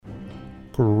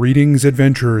Greetings,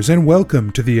 adventurers, and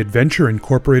welcome to the Adventure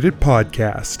Incorporated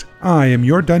podcast. I am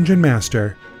your Dungeon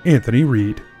Master, Anthony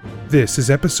Reed. This is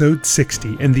episode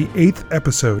 60 and the 8th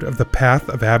episode of The Path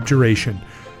of Abjuration.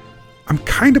 I'm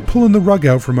kinda pulling the rug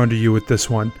out from under you with this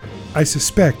one. I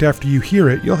suspect after you hear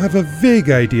it, you'll have a vague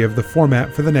idea of the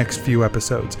format for the next few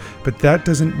episodes, but that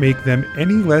doesn't make them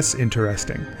any less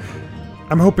interesting.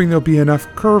 I'm hoping there'll be enough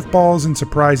curveballs and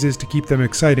surprises to keep them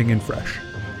exciting and fresh.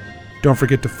 Don't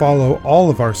forget to follow all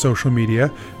of our social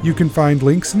media. You can find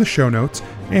links in the show notes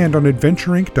and on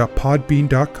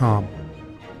adventureinc.podbean.com.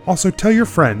 Also, tell your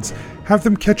friends, have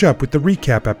them catch up with the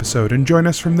recap episode and join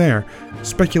us from there.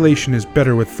 Speculation is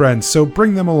better with friends, so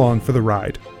bring them along for the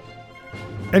ride.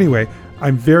 Anyway,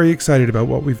 I'm very excited about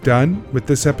what we've done with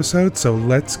this episode, so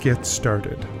let's get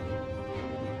started.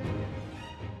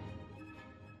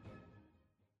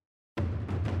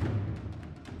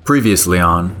 Previously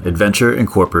on Adventure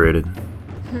Incorporated.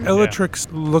 Elatrix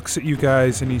looks at you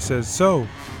guys and he says, "So,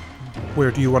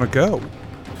 where do you want to go?"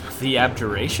 The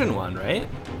abjuration one, right?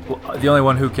 Well, the only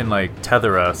one who can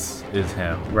tether us is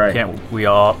him. Right. Can't we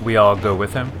all go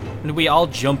with him? And we all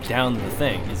jump down the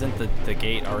thing. Isn't the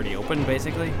gate already open,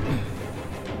 basically?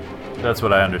 That's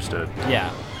what I understood. Yeah.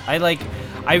 I've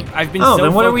been Oh, so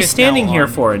then what are we focused standing now here on-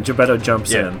 for? And Gebetto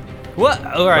jumps Yeah. in. What?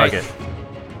 All right. Fuck it.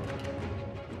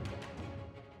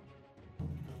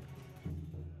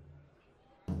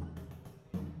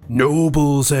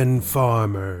 Nobles and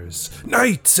farmers,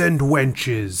 knights and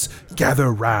wenches, gather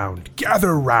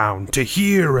round to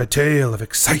hear a tale of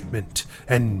excitement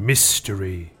and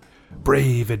mystery.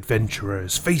 Brave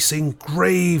adventurers facing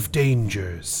grave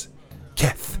dangers.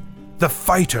 Keth, the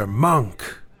fighter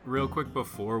monk. Real quick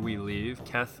before we leave,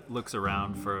 Keth looks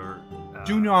around for...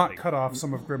 Do not cut off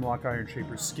some of Grimlock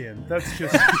Ironshaper's skin. That's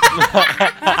just...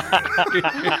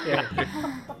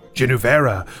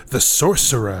 Genuvera, the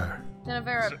sorcerer.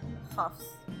 Genevera puffs.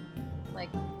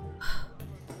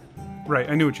 Right,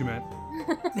 I knew what you meant.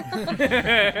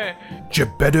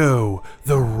 Gebetto,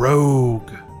 the rogue.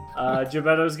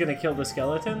 Gebetto's gonna kill the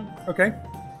skeleton. Okay.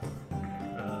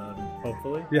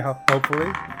 Hopefully. Yeah,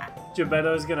 hopefully.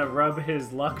 Gebetto's gonna rub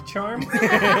his luck charm.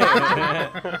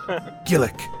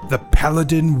 Gillick, the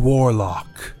paladin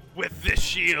warlock. With this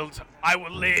shield, I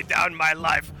will lay down my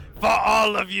life for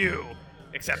all of you,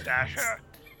 except Asher.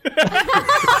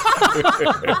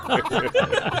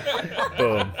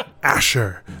 Boom.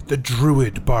 Asher, the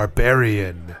druid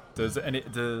barbarian. Does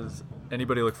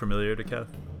anybody look familiar to Keth?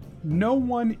 No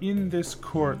one in this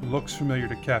court looks familiar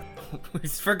to Keth,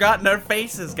 We've forgotten our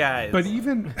faces, guys. but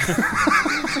even...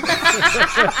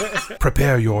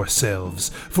 Prepare yourselves,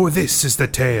 for this is the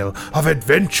tale of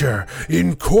Adventure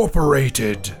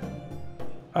Incorporated.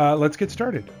 Let's get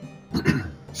started.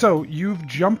 So, you've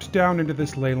jumped down into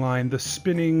this ley line, the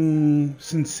spinning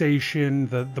sensation,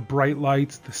 the bright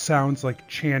lights, the sounds like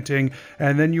chanting,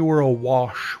 and then you were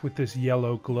awash with this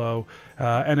yellow glow.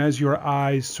 And as your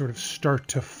eyes sort of start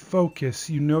to focus,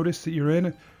 you notice that you're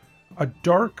in a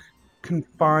dark,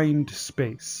 confined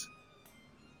space.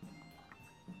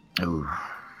 Ooh.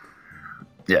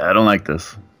 Yeah, I don't like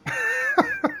this.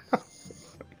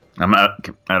 I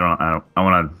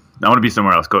want to be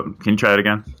somewhere else. Can you try it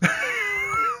again?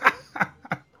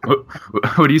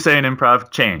 What do you say in improv?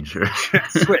 Change.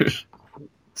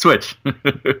 Switch.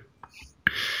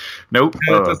 Nope.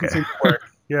 Yeah, Oh, it doesn't okay. seem to work.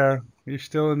 Yeah, you're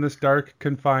still in this dark,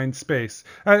 confined space.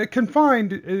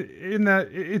 Confined in that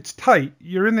it's tight.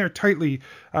 You're in there tightly,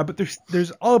 but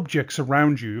there's objects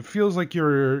around you. It feels like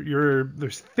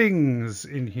there's things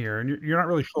in here, and you're not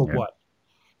really sure what.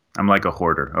 I'm like a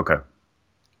hoarder. Okay.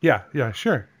 Yeah,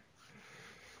 sure.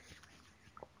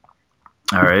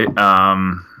 All right.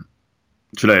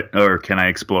 Can I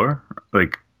explore?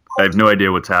 I have no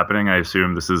idea what's happening. I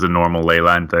assume this is a normal ley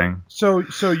line thing. So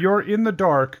you're in the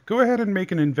dark. Go ahead and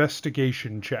make an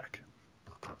investigation check.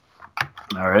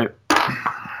 All right.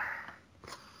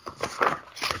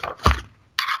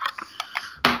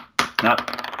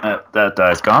 That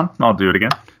die's gone. I'll do it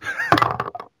again.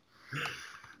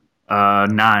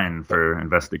 9 for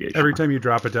investigation. Every time you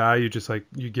drop a die, you just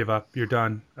you give up. You're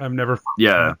done. I'm never.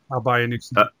 Yeah. I'll buy a new.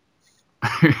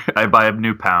 I buy a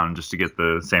new pound just to get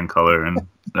the same color and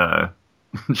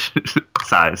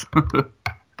size. Because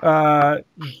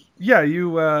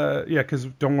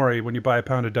don't worry, when you buy a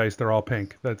pound of dice, they're all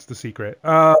pink. That's the secret.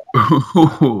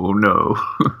 Oh no.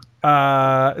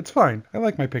 It's fine. I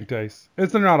like my pink dice.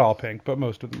 They're not all pink, but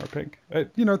most of them are pink.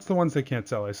 It's the ones they can't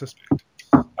sell, I suspect.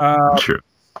 True.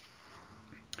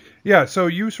 Yeah, so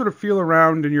you sort of feel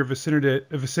around in your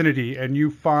vicinity, and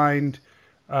you find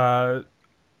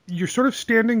you're sort of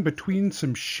standing between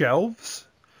some shelves,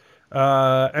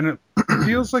 and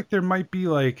feels like there might be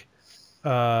like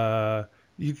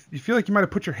you feel like you might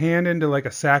have put your hand into like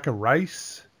a sack of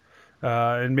rice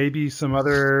and maybe some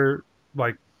other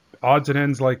like odds and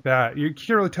ends like that. You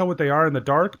can't really tell what they are in the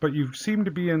dark, but you seem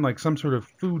to be in like some sort of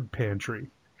food pantry.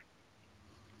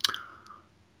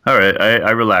 All right,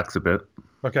 I relax a bit.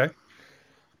 Okay.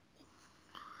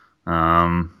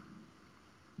 I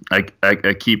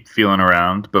keep feeling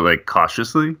around, but like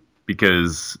cautiously,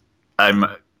 because I'm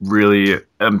really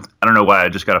I don't know why I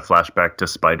just got a flashback to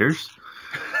spiders.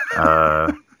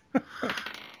 But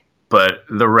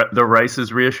the rice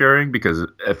is reassuring because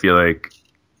I feel like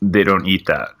they don't eat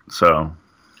that. So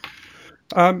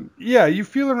yeah, you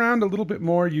feel around a little bit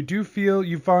more. You do feel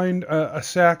you find a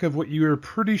sack of what you are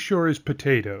pretty sure is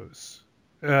potatoes.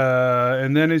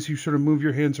 And then as you sort of move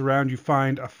your hands around, you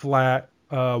find a flat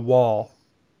wall.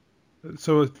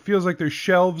 So it feels like there's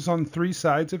shelves on 3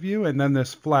 sides of you and then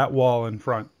this flat wall in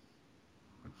front.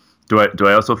 do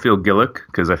I also feel Gillick?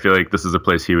 Because I feel like this is a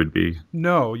place he would be.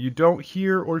 No, you don't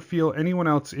hear or feel anyone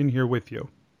else in here with you.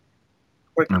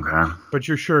 Okay. But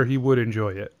you're sure he would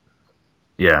enjoy it.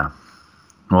 Yeah.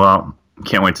 Well,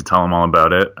 can't wait to tell him all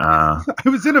about it. I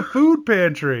was in a food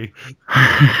pantry.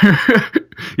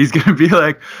 He's going to be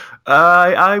like,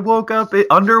 I woke up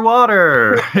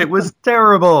underwater. It was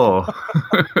terrible.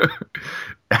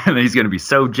 And he's going to be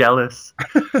so jealous.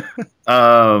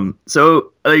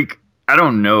 So, like, I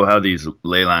don't know how these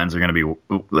ley lines are going to be,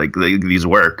 like, these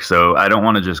work. So I don't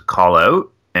want to just call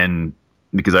out, and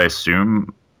because I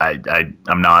assume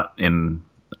I'm not in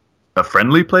a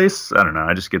friendly place. I don't know.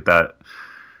 I just get that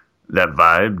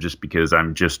vibe just because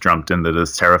I'm just jumped into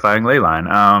this terrifying ley line.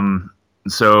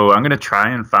 So I'm gonna try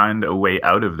and find a way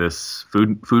out of this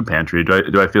food pantry.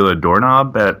 Do I feel a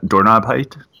doorknob at doorknob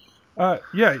height?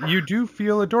 Yeah, you do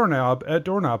feel a doorknob at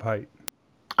doorknob height.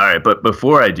 All right, but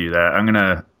before I do that, I'm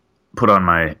gonna put on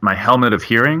my helmet of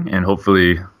hearing and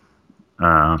hopefully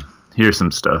hear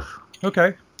some stuff.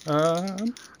 Okay.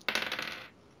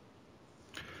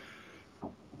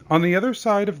 On the other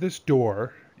side of this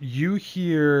door, you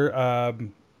hear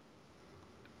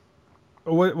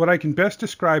what I can best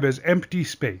describe as empty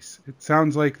space. It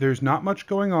sounds like there's not much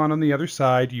going on the other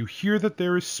side. You hear that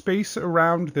there is space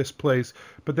around this place,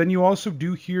 but then you also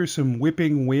do hear some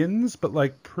whipping winds, but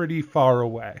like pretty far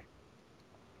away.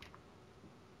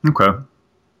 Okay.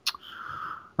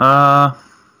 I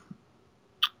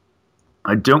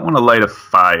don't want to light a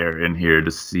fire in here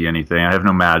to see anything. I have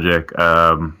no magic.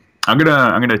 I'm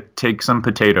gonna take some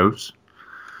potatoes.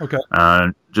 Okay.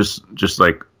 Just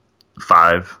like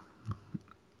 5,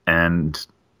 and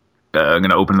I'm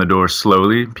gonna open the door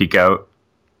slowly, peek out,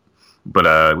 but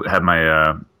have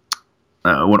my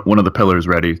one of the pillars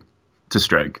ready to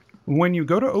strike. When you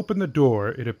go to open the door,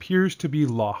 it appears to be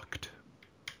locked.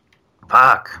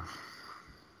 Fuck.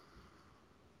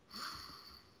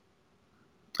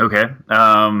 Okay.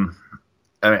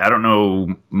 I don't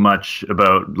know much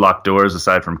about locked doors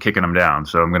aside from kicking them down,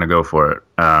 so I'm going to go for it.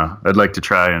 I'd like to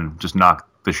try and just knock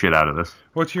the shit out of this.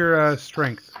 What's your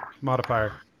strength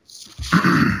modifier?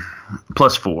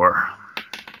 +4.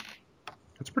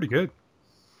 That's pretty good.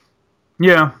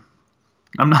 Yeah.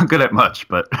 I'm not good at much,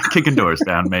 but kicking doors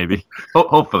down, maybe.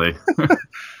 Hopefully.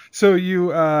 So you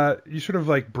sort of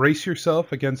like brace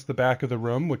yourself against the back of the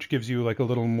room, which gives you like a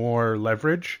little more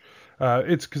leverage.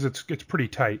 It's because it's pretty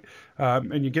tight,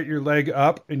 and you get your leg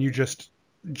up and you just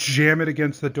jam it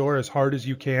against the door as hard as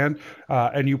you can,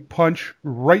 and you punch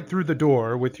right through the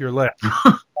door with your leg.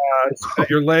 So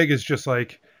your leg is just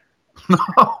like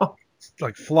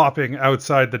like flopping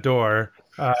outside the door.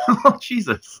 Oh,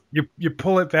 Jesus! You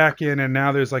pull it back in, and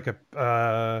now there's like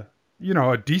a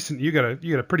decent. You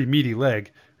got a pretty meaty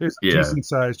leg. There's a decent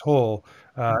sized hole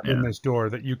in this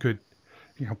door that you could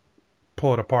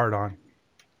pull it apart on.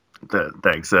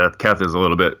 Thanks. Keth is a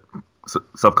little bit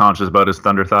self-conscious about his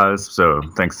thunder thighs, so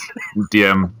thanks,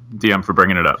 DM for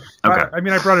bringing it up. Okay. I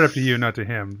mean, I brought it up to you, not to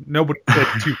him. Nobody said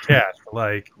to Keth.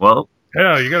 Like, well,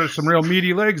 hell, you got some real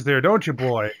meaty legs there, don't you,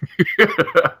 boy?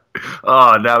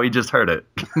 Oh, now he just heard it.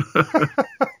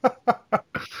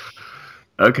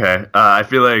 Okay. I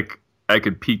feel like I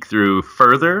could peek through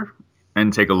further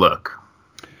and take a look.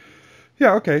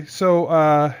 Yeah. Okay.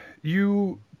 So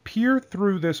you peer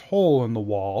through this hole in the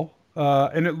wall,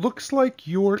 and it looks like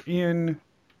you're in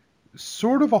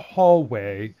sort of a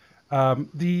hallway.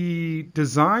 The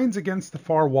designs against the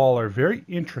far wall are very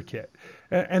intricate,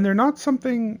 and they're not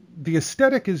something, the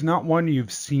aesthetic is not one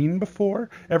you've seen before.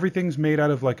 Everything's made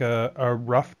out of like a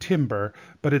rough timber,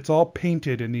 but it's all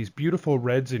painted in these beautiful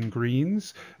reds and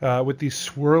greens with these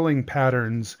swirling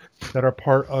patterns that are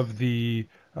part of the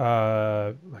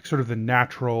like sort of the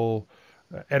natural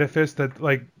edifice that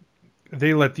like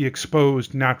they let the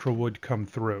exposed natural wood come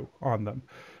through on them.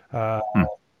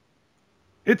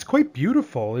 It's quite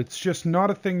beautiful. It's just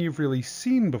not a thing you've really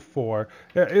seen before.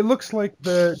 It looks like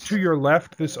to your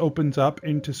left, this opens up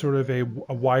into sort of a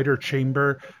wider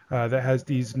chamber that has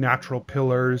these natural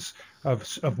pillars of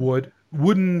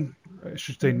wooden, I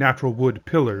should say natural wood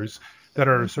pillars that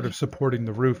are sort of supporting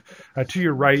the roof. To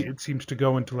your right, it seems to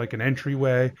go into like an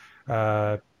entryway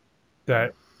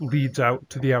that leads out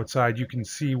to the outside. You can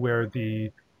see where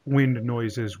the wind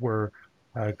noises were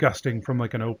gusting from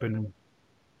like an open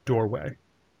doorway.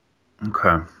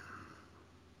 Okay.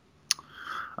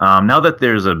 Now that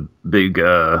there's a big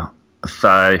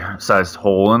thigh-sized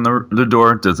hole in the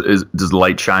door, does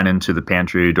light shine into the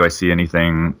pantry? Do I see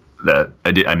anything that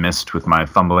I missed with my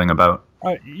fumbling about?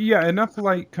 Yeah, enough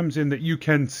light comes in that you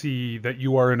can see that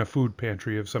you are in a food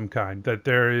pantry of some kind. That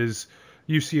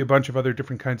you see a bunch of other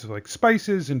different kinds of like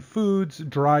spices and foods,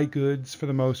 dry goods for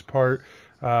the most part,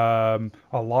 a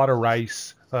lot of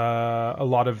rice, a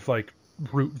lot of like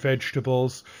root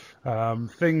vegetables.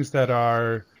 Things that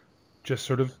are just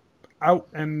sort of out,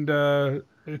 and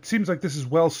it seems like this is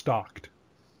well stocked.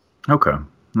 Okay.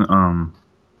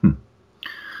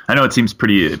 I know it seems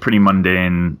pretty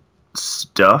mundane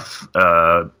stuff,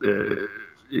 but could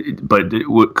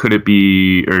it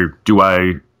be, or do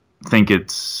I think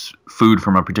it's food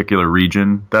from a particular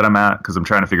region that I'm at? Because I'm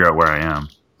trying to figure out where I am.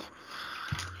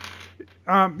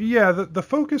 Yeah, the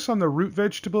focus on the root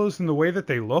vegetables and the way that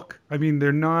they look. I mean,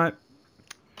 they're not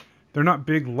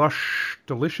big, lush,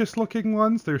 delicious-looking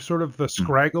ones. They're sort of the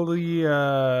scraggly,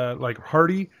 like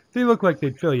hearty. They look like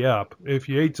they'd fill you up if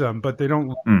you ate some, but they don't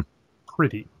look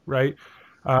pretty, right?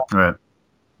 Right.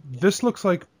 This looks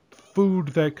like food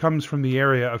that comes from the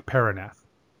area of Paraneth.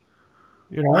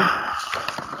 You know?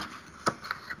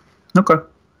 Okay.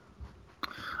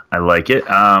 I like it.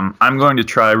 I'm going to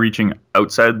try reaching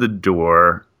outside the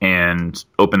door and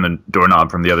open the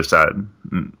doorknob from the other side.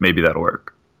 Maybe that'll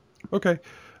work. Okay.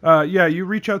 Yeah, you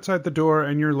reach outside the door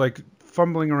and you're like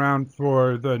fumbling around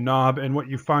for the knob, and what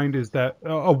you find is that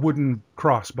a wooden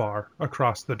crossbar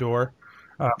across the door.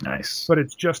 Nice. But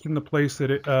it's just in the place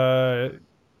that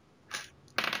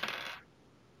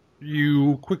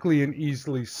you quickly and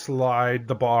easily slide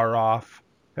the bar off,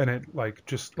 and it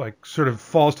just sort of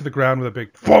falls to the ground with a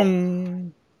big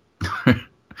thong.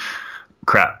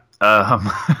 Crap. All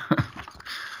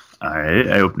right.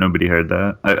 I hope nobody heard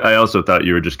that. I also thought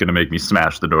you were just going to make me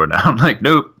smash the door down. Like,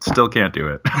 nope, still can't do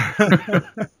it.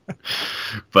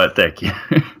 But thank you.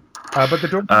 But the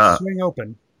door can swing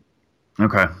open.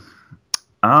 Okay.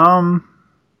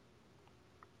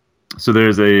 So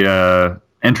there's a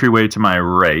entryway to my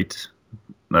right,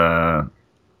 and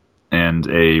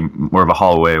a more of a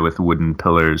hallway with wooden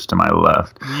pillars to my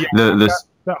left. Yeah,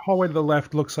 that hallway to the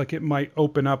left looks like it might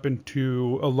open up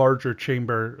into a larger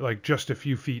chamber, like just a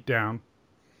few feet down.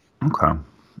 Okay.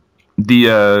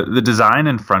 The design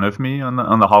in front of me on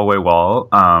the hallway wall,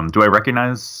 do I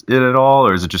recognize it at all,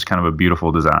 or is it just kind of a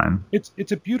beautiful design?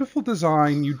 It's a beautiful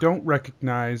design. You don't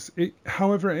recognize it.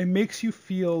 However, it makes you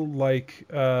feel like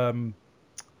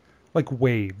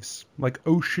waves, like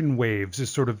ocean waves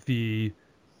is sort of the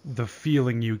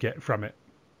feeling you get from it.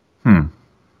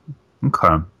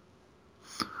 Okay.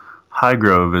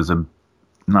 Highgrove is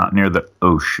not near the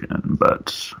ocean,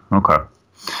 but okay.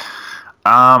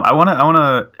 I want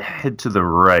to head to the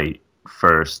right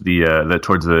first, the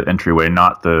towards the entryway,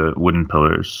 not the wooden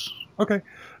pillars. Okay.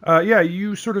 Yeah,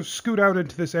 you sort of scoot out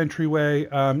into this entryway.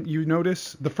 You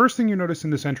notice the first thing you notice in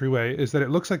this entryway is that it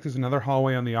looks like there's another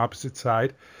hallway on the opposite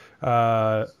side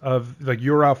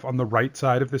you're off on the right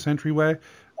side of this entryway.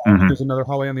 There's another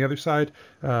hallway on the other side,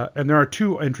 and there are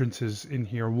two entrances in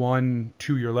here, one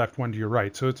to your left, one to your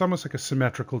right. So it's almost like a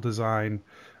symmetrical design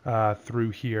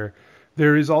through here.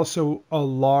 There is also a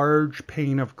large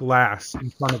pane of glass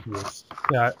in front of you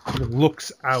that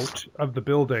looks out of the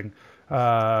building.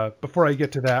 Before I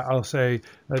get to that, I'll say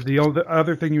the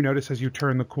other thing you notice as you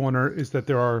turn the corner is that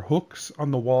there are hooks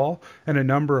on the wall, and a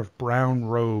number of brown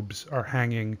robes are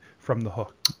hanging from the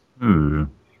hook.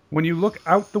 When you look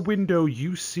out the window,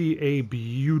 you see a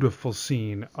beautiful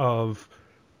scene of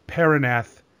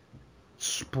Paraneth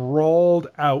sprawled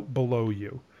out below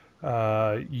you.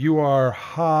 You are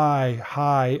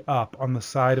high up on the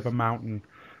side of a mountain,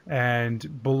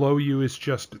 and below you is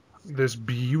just this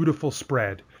beautiful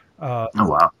spread. Oh,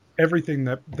 wow. Everything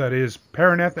that is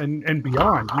Paraneth and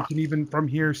beyond. You can even from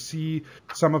here see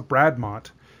some of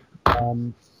Bradmont,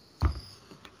 and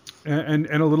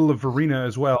a little of Verena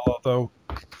as well, although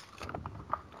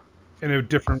in a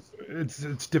different,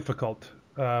 it's difficult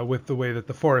with the way that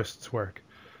the forests work.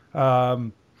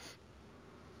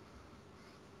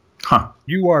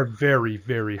 You are very,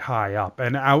 very high up,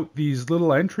 and out these little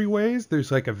entryways,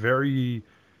 there's like a very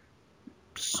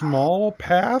small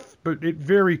path, but it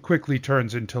very quickly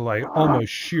turns into like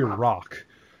almost sheer rock.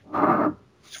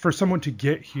 For someone to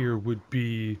get here would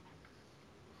be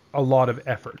a lot of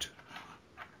effort.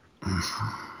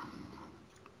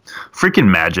 Freaking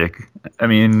magic. I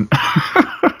mean,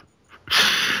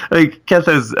 like, Keth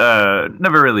has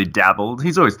never really dabbled.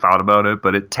 He's always thought about it,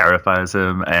 but it terrifies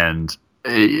him, and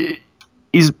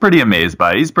he's pretty amazed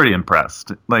by it. He's pretty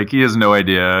impressed. Like, he has no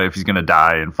idea if he's going to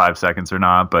die in 5 seconds or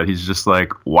not, but he's just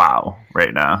like, wow,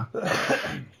 right now.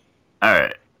 All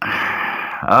right.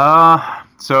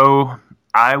 So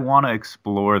I want to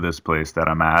explore this place that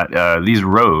I'm at. These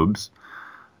robes,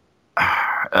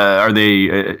 are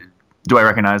they... do I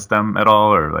recognize them at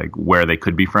all, or like where they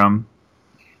could be from?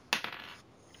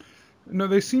 No,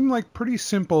 they seem like pretty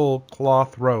simple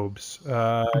cloth robes.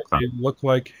 They look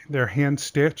like they're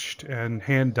hand-stitched and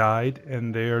hand-dyed,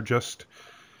 and they are just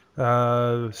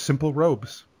simple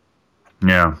robes.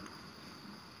 Yeah.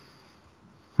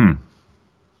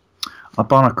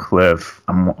 Up on a cliff,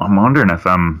 I'm wondering if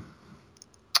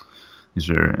these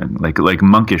are like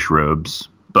monkish robes,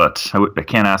 but I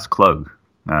can't ask Klug.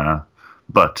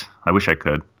 But I wish I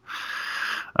could.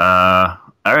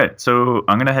 All right, so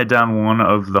I'm going to head down one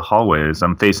of the hallways.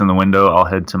 I'm facing the window. I'll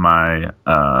head to my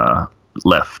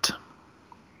left.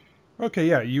 Okay,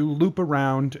 yeah, you loop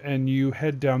around and you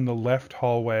head down the left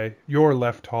hallway, your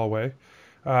left hallway.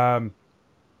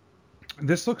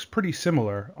 This looks pretty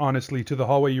similar, honestly, to the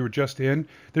hallway you were just in.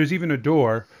 There's even a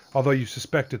door, although you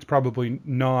suspect it's probably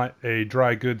not a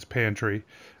dry goods pantry.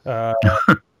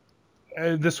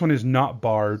 This one is not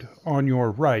barred on your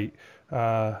right.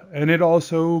 And it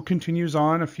also continues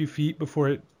on a few feet before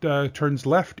it turns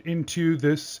left into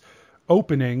this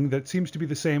opening that seems to be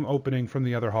the same opening from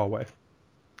the other hallway.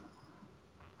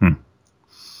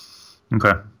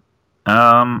 Okay.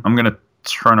 I'm going to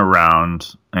turn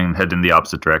around and head in the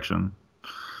opposite direction.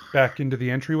 Back into the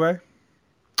entryway?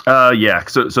 Yeah.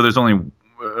 So there's only...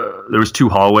 there was 2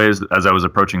 hallways as I was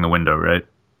approaching the window, right?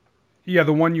 Yeah,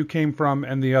 the one you came from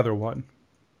and the other one.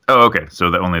 Oh, okay. So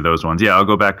only those ones. Yeah, I'll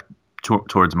go back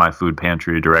towards my food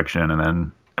pantry direction, and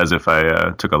then as if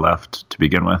I took a left to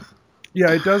begin with.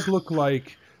 Yeah, it does look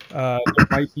like there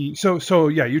might be... So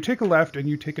yeah, you take a left and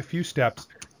you take a few steps,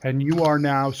 and you are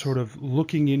now sort of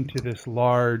looking into this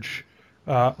large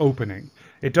opening.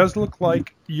 It does look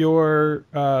like your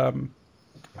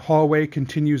hallway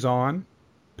continues on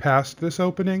past this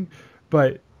opening,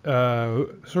 but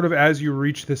sort of as you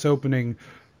reach this opening,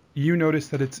 you notice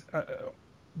that it's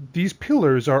these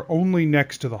pillars are only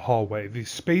next to the hallway. The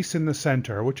space in the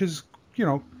center, which is,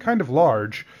 kind of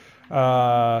large.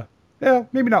 Yeah,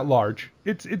 maybe not large.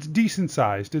 It's decent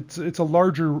sized. It's a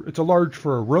large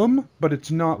for a room, but it's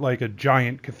not like a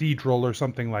giant cathedral or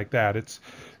something like that. It's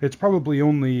probably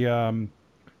only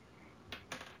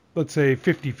let's say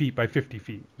 50 feet by 50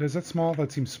 feet. Is that small? That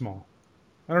seems small.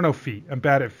 I don't know feet. I'm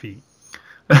bad at feet.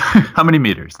 How many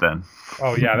meters then?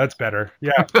 Oh yeah, that's better.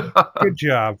 Yeah, good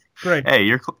job. Great. Hey,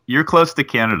 you're close to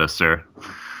Canada, sir.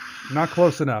 Not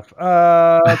close enough.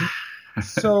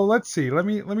 So let's see. Let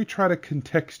me try to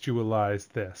contextualize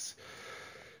this.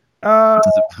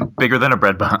 Is it bigger than a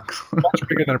bread box? Much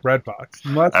bigger than a bread box.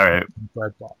 Much All right. bigger than a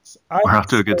bread box. We're off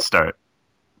to a good start.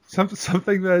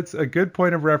 Something that's a good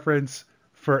point of reference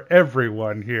for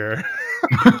everyone here.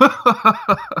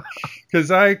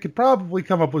 Because I could probably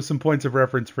come up with some points of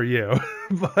reference for you.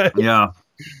 But yeah.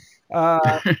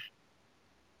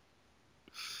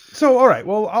 So, all right.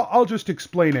 Well, I'll just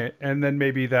explain it, and then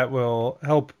maybe that will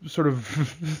help sort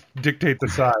of dictate the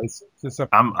size.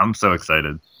 I'm so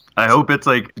excited. I hope it's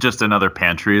like just another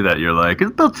pantry that you're like,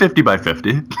 it's about 50 by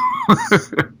 50.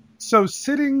 So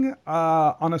sitting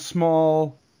on a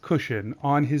small cushion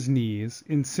on his knees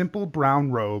in simple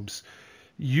brown robes,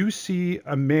 you see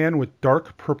a man with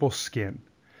dark purple skin.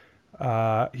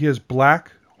 He has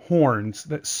black horns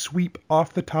that sweep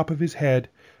off the top of his head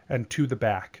and to the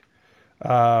back.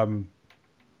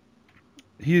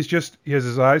 He has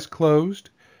his eyes closed,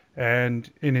 and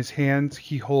in his hands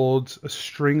he holds a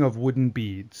string of wooden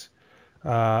beads,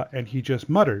 and he just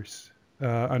mutters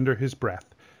under his breath.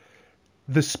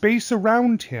 The space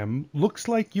around him looks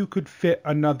like you could fit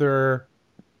another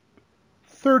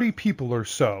 30 people or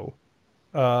so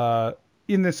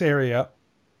in this area,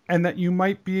 and that you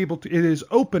might be able to... It is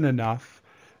open enough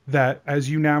that as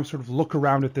you now sort of look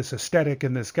around at this aesthetic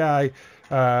and this guy,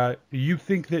 you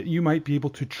think that you might be able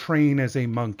to train as a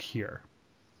monk here.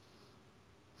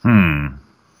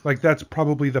 Like, that's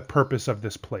probably the purpose of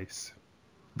this place.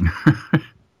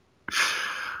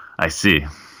 I see.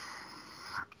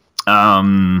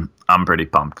 I'm I'm pretty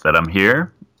pumped that I'm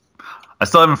here. I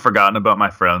still haven't forgotten about my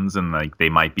friends and like they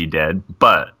might be dead,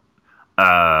 but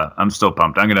I'm still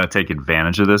pumped. I'm gonna take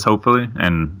advantage of this hopefully,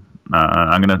 and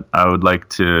I would like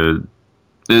to.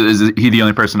 Is he the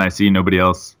only person I see? Nobody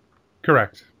else?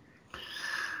 Correct.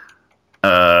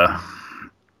 I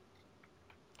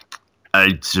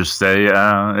just say,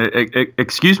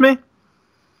 excuse me?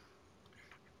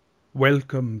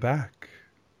 Welcome back.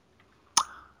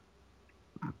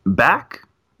 Back?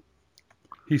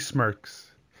 He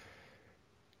smirks.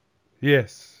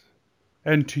 Yes.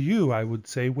 And to you, I would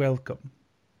say welcome.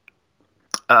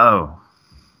 Oh.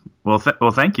 Well,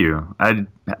 thank you.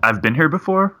 I've been here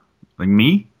before? Like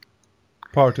me?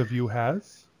 Part of you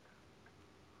has.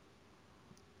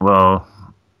 Well,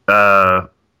 I'm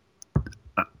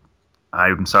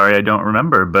sorry I don't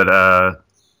remember, but,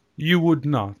 You would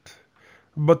not.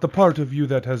 But the part of you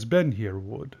that has been here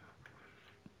would.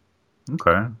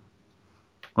 okay.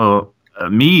 Well,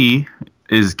 me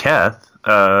is Keth.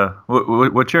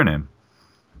 What's your name?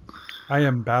 I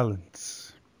am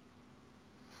Balance.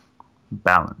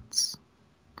 Balance.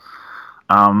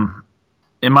 Am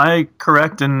I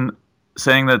correct in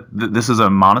saying that this is a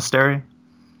monastery?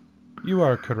 You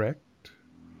are correct.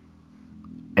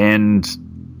 And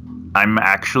I'm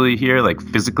actually here, like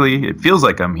physically? It feels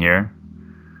like I'm here.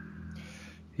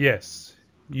 Yes.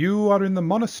 You are in the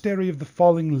Monastery of the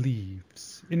Falling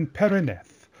Leaves, in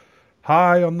Perineth,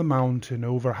 high on the mountain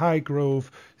over Highgrove,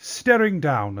 staring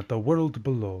down at the world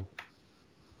below.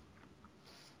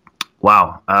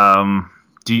 Wow.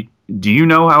 Do you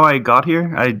know how I got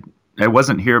here? I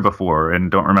wasn't here before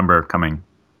and don't remember coming.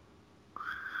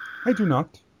 I do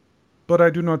not. But I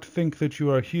do not think that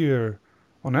you are here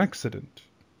on accident.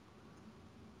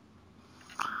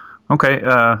 Okay.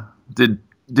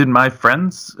 Did my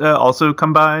friends also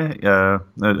come by? A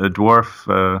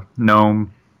dwarf,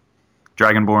 gnome,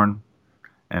 dragonborn,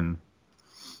 and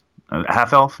a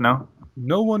half elf? No.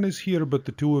 No one is here but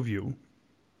the two of you.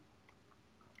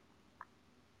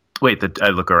 Wait. I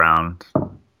look around.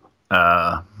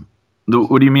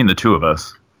 What do you mean, the two of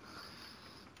us?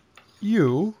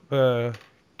 You,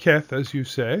 Keth, as you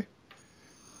say,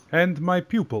 and my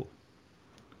pupil,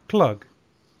 Clug.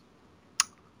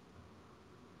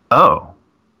 Oh,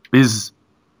 is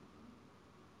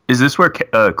this where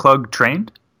Clug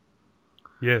trained?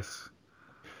 Yes.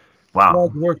 Wow.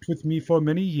 Clug worked with me for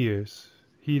many years.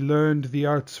 He learned the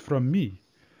arts from me,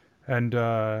 and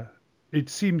it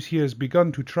seems he has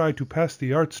begun to try to pass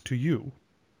the arts to you.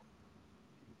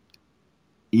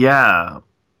 Yeah,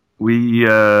 we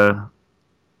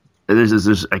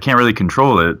there's I can't really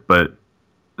control it, but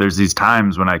there's these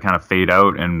times when I kind of fade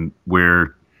out, and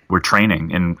we're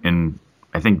training in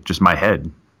I think just my head.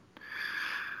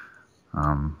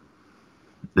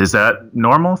 Is that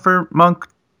normal for monks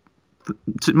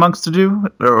to do,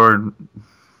 or?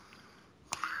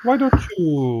 Why don't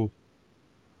you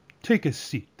take a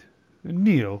seat,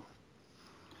 kneel,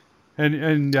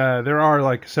 and there are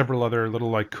like several other little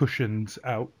like cushions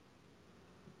out.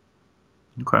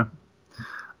 Okay.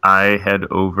 I head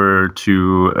over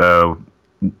to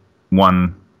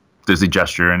one. Does he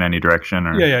gesture in any direction?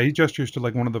 Or? Yeah, he gestures to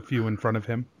like one of the few in front of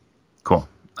him. Cool.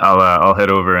 I'll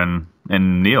head over and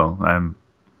kneel. I'm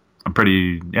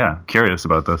pretty curious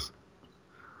about this.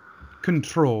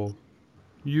 Control.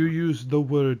 You use the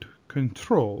word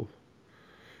control.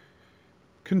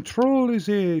 Control is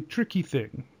a tricky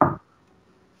thing.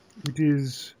 It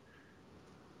is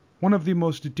one of the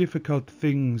most difficult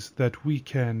things that we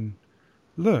can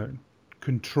learn.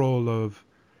 Control of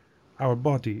our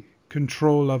body,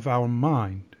 control of our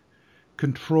mind,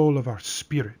 control of our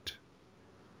spirit.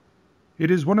 It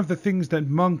is one of the things that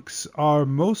monks are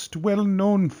most well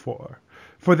known for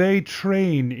they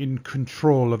train in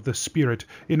control of the spirit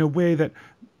in a way that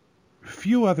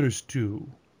few others do.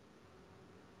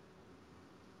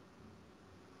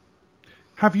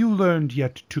 Have you learned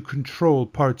yet to control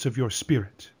parts of your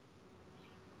spirit?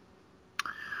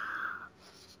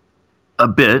 A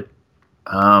bit.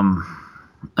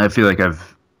 I feel like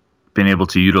I've been able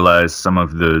to utilize some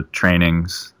of the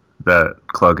trainings that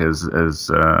Clug has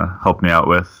helped me out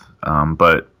with,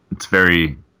 but it's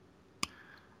very,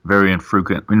 very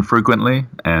infrequently,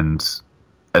 and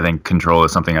I think control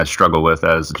is something I struggle with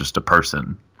as just a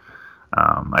person.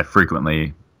 I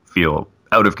frequently feel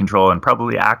out of control and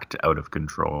probably act out of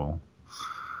control.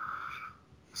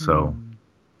 So...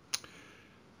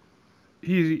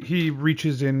 He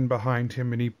reaches in behind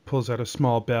him and he pulls out a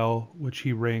small bell, which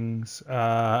he rings.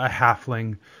 A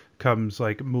halfling comes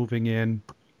like moving in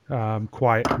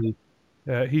quietly.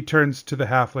 He turns to the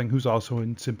halfling, who's also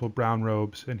in simple brown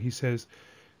robes, and he says,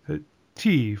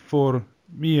 "Tea for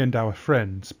Me and our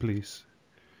friends, please.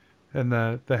 And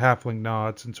the halfling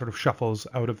nods and sort of shuffles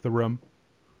out of the room.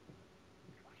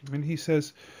 And he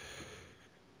says,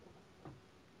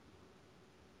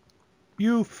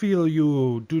 you feel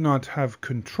you do not have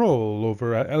control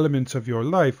over elements of your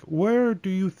life. Where do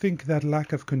you think that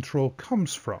lack of control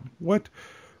comes from? What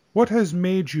has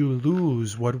made you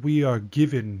lose what we are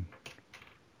given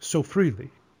so freely?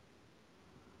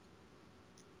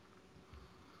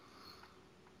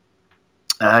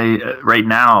 Right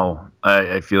now,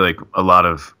 I feel like a lot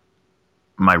of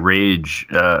my rage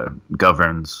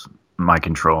governs my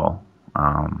control.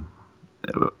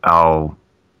 I'll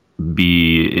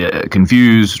be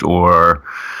confused or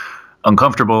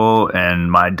uncomfortable,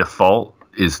 and my default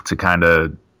is to kind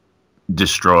of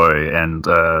destroy and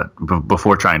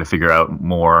before trying to figure out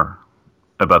more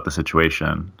about the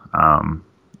situation. And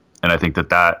I think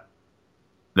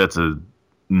that's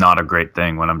not a great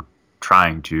thing when I'm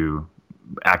trying to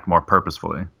act more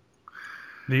purposefully.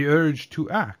 The urge to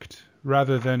act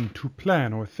rather than to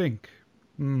plan or think.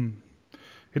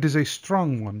 It is a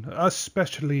strong one,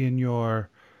 especially in your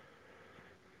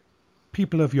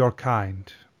people of your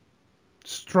kind.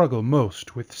 Struggle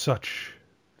most with such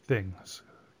things.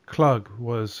 Clug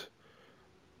was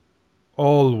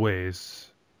always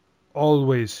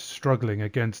struggling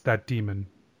against that demon.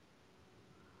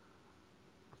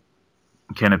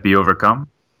 Can it be overcome?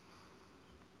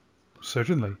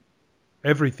 Certainly.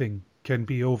 Everything can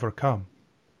be overcome.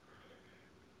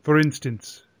 For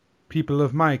instance, people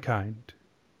of my kind,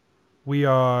 we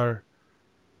are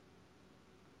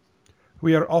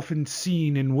often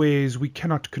seen in ways we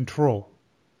cannot control.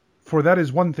 For that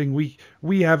is one thing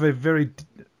we have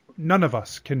none of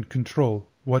us can control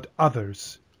what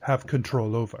others have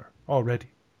control over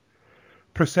already.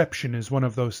 Perception is one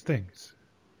of those things.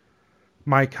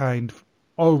 My kind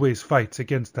always fights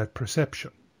against that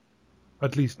perception.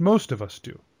 At least most of us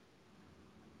do.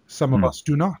 Some of us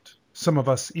do not. Some of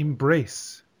us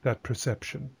embrace that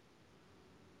perception.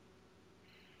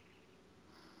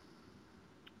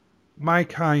 My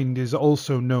kind is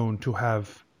also known to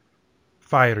have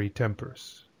fiery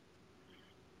tempers.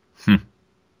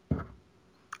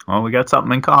 Well, we got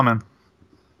something in common.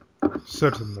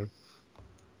 Certainly.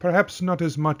 Perhaps not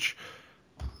as much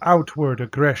outward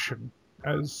aggression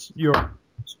as your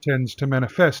tends to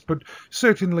manifest, but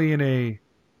certainly in a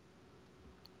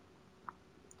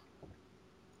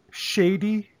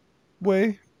shady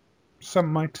way,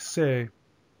 some might say.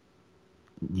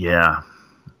 Yeah.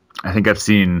 I think I've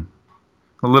seen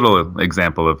a little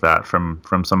example of that from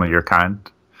some of your kind.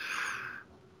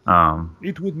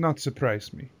 It would not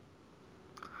surprise me.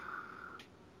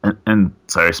 And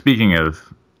sorry, speaking of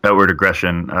outward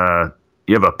aggression,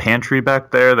 you have a pantry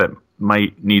back there that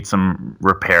might need some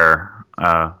repair.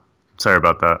 Sorry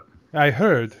about that. I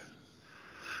heard.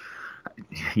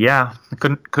 Yeah, I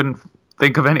couldn't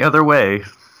think of any other way.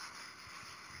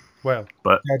 Well,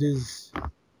 but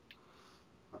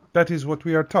that is what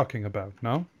we are talking about,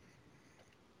 no?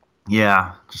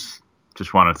 Yeah,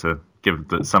 just wanted to give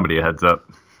somebody a heads up.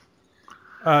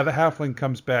 The halfling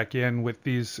comes back in with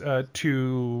these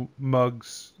 2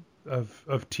 mugs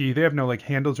of tea. They have no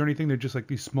handles or anything. They're just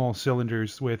these small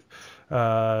cylinders with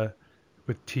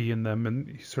tea in them, and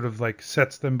he sort of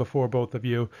sets them before both of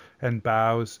you and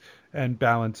bows, and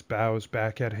Balance bows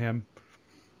back at him.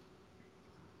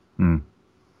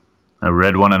 A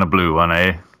red one and a blue one,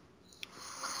 eh?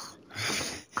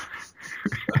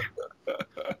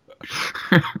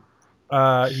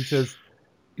 He says,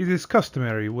 it is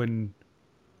customary when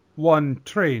one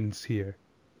trains here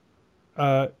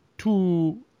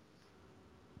to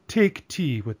take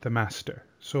tea with the master.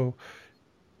 So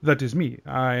that is me.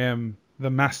 I am the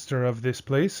master of this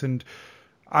place, and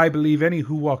I believe any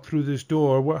who walk through this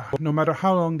door, no matter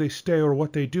how long they stay or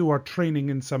what they do, are training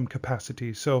in some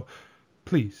capacity. So,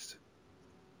 please.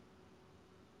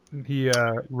 He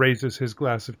raises his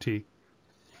glass of tea.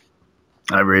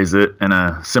 I raise it in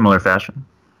a similar fashion.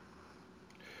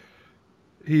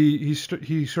 He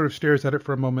sort of stares at it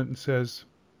for a moment and says,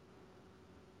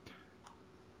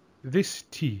 this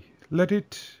tea, let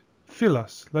it fill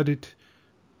us, let it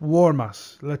warm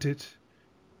us, let it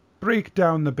break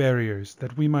down the barriers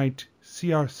that we might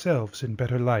see ourselves in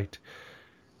better light,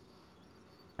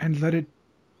 and let it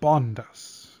bond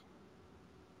us.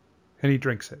 And he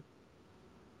drinks it.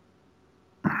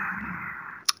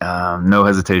 No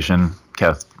hesitation.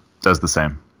 Keth does the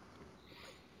same.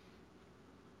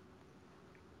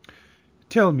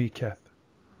 Tell me, Keth,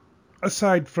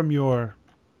 aside from your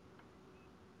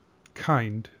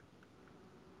kind,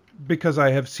 because I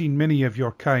have seen many of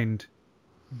your kind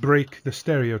break the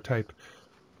stereotype,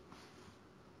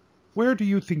 Where do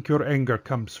you think your anger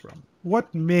comes from?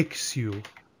 What makes you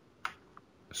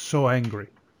so angry?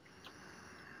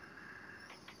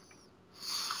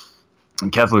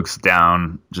 And Kev looks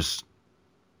down just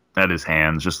at his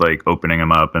hands, just like opening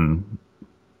them up and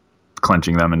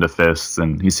clenching them into fists,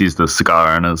 and he sees the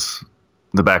scar on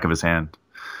the back of his hand.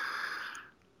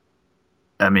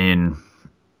 I mean,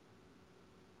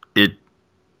 it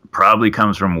probably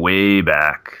comes from way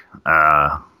back.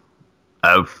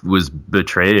 I was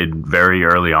betrayed very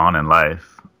early on in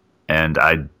life, and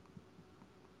I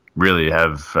really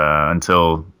have,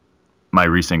 until my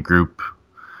recent group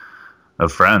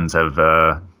of friends have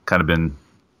kind of been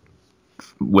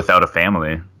without a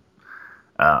family,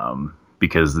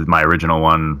 because my original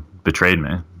one betrayed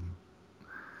me.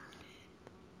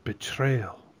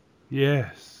 Betrayal.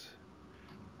 Yes.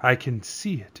 I can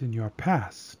see it in your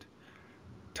past.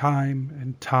 Time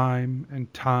and time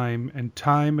and time and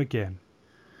time again.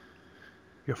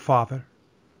 Your father,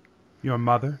 your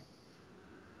mother,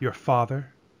 your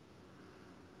father,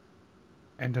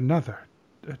 and another.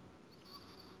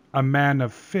 A man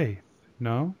of faith,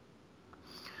 no?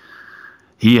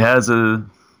 He has a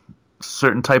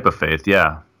certain type of faith,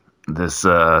 yeah. This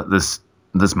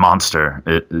monster,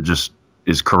 it just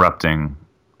is corrupting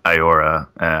Iora,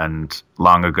 and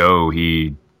long ago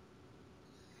he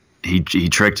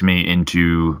tricked me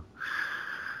into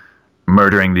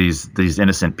murdering these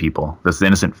innocent people, this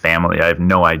innocent family. I have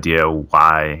no idea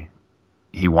why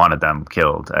he wanted them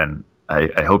killed, and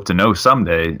I hope to know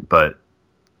someday, but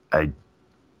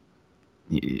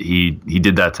he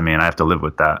did that to me, and I have to live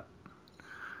with that.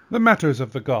 The matters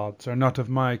of the gods are not of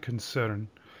my concern.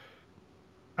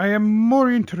 I am more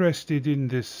interested in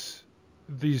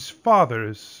these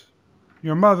fathers.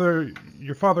 Your mother,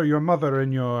 your father, your mother,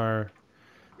 and your...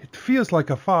 It feels like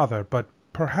a father, but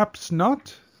perhaps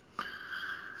not?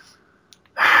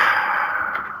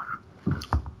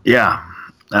 Yeah.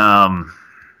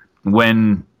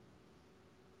 When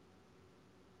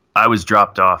I was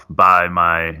dropped off by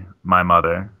my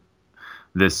mother,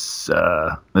 this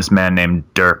man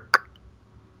named Dirk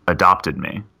adopted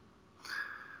me.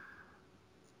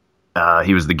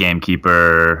 He was the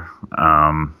gamekeeper,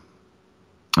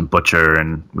 butcher,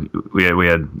 and we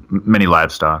had many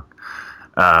livestock.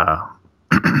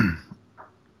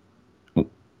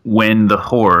 When the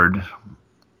Horde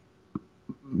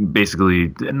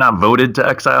basically not voted to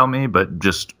exile me, but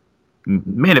just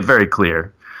made it very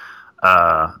clear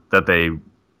that they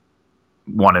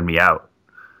wanted me out,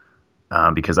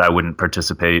 because I wouldn't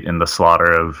participate in the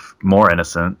slaughter of more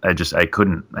innocent. I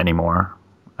couldn't anymore.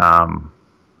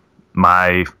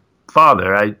 My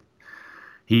father,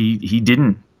 he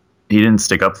didn't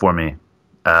stick up for me.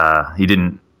 He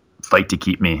didn't fight to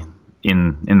keep me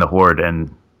in the Horde,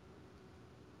 and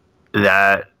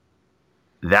that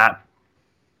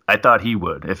I thought he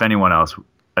would. If anyone else,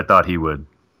 I thought he would.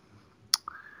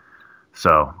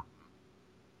 So,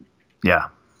 yeah.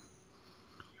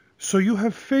 So you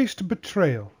have faced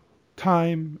betrayal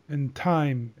time and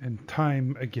time and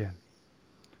time again.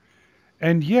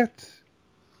 And yet,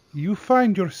 you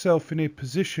find yourself in a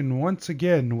position once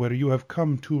again where you have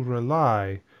come to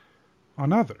rely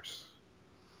on others.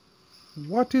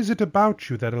 What is it about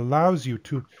you that allows you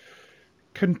to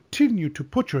continue to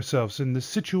put yourselves in the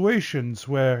situations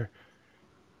where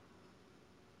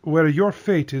your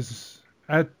fate is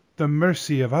at the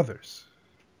mercy of others?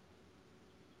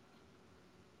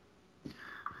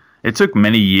 It took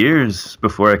many years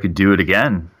before I could do it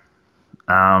again.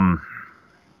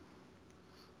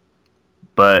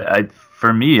 But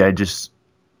for me, I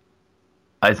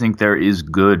think there is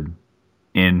good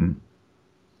in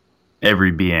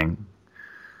every being.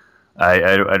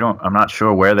 I'm not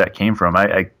sure where that came from.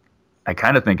 I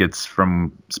kind of think it's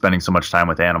from spending so much time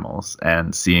with animals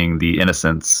and seeing the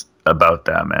innocence about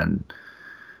them and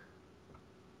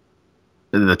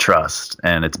the trust,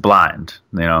 and it's blind,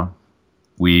 you know.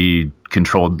 We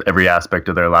controlled every aspect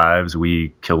of their lives.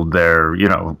 We killed their,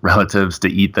 relatives to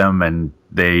eat them, and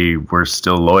they were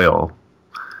still loyal.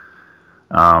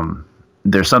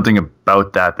 There's something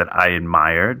about that I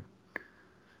admired,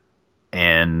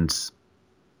 and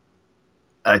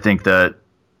I think that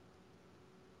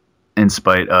in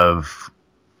spite of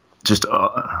just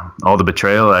all the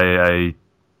betrayal, I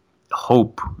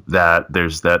hope that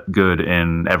there's that good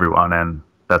in everyone, and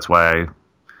that's why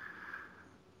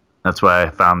I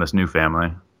found this new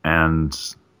family, and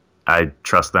I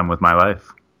trust them with my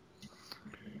life.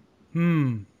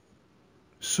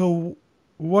 So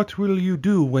what will you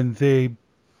do when they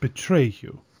betray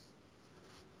you?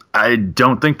 I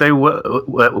don't think they will.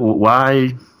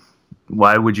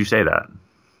 Why would you say that?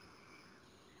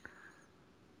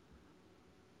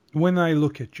 When I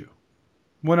look at you,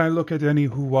 When I look at any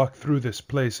who walk through this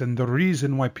place and the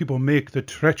reason why people make the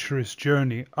treacherous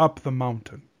journey up the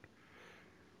mountain,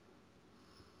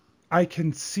 I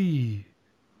can see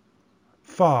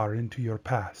far into your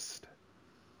past,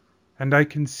 and I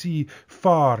can see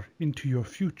far into your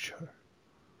future.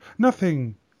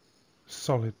 Nothing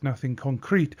solid, nothing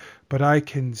concrete, but I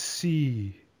can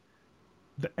see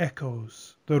the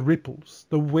echoes, the ripples,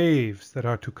 the waves that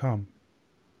are to come.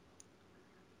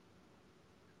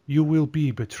 You will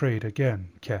be betrayed again,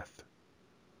 Keth.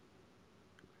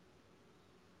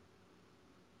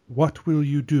 What will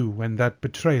you do when that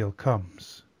betrayal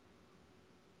comes?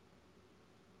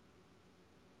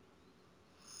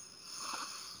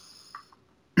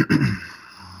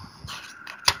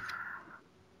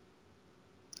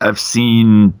 I've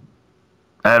seen.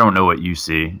 I don't know what you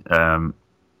see. I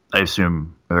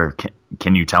assume, or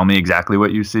can you tell me exactly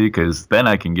what you see? Because then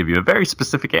I can give you a very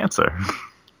specific answer.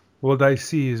 What I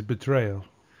see is betrayal.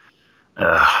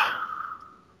 I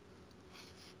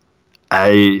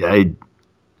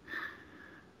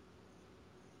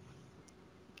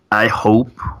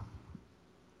hope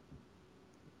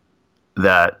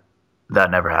that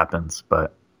never happens,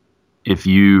 but if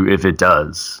it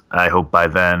does, I hope by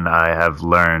then I have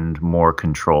learned more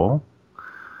control,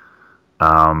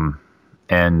 and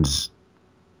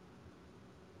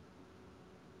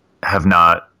have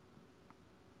not.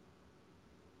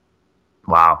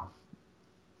 Wow.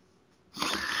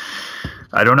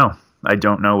 I don't know. I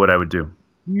don't know what I would do.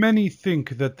 Many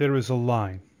think that there is a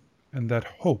line, and that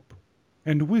hope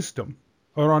and wisdom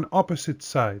are on opposite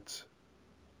sides.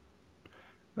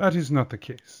 That is not the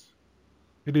case.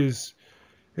 It is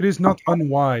not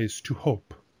unwise to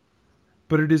hope,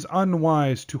 but it is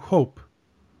unwise to hope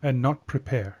and not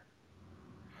prepare.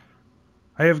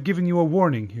 I have given you a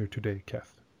warning here today,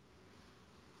 Keth.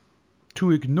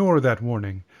 To ignore that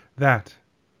warning, that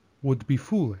would be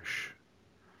foolish.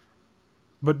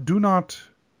 But do not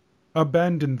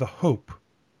abandon the hope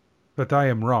that I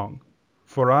am wrong,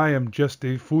 for I am just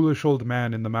a foolish old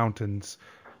man in the mountains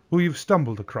who you've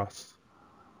stumbled across.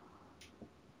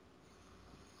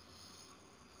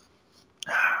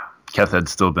 Keth had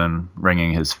still been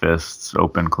wringing his fists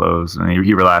open, closed, and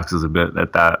he relaxes a bit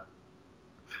at that,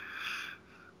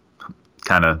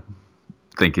 kind of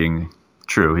thinking,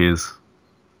 true, he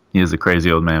is a crazy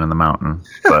old man in the mountain,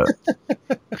 but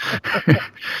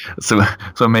so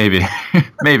maybe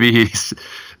he's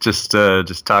just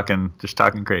talking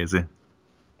crazy.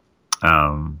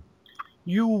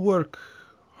 You work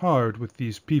hard with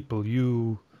these people.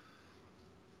 You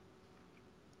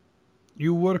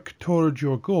work toward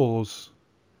your goals.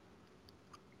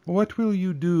 What will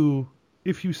you do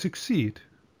if you succeed?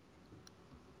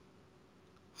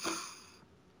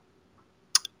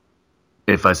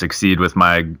 If I succeed with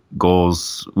my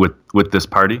goals with this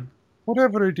party?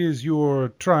 Whatever it is you're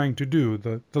trying to do,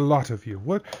 the lot of you,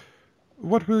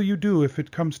 what will you do if it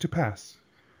comes to pass?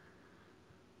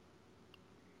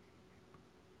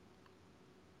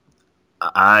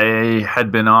 I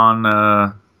had been on.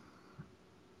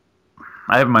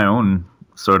 I have my own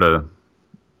sort of.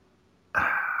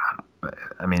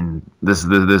 I mean,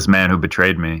 this man who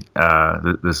betrayed me,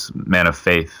 this man of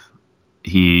faith.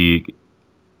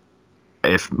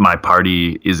 If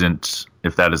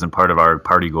that isn't part of our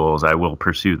party goals, I will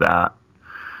pursue that.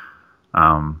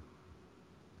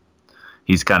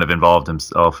 He's kind of involved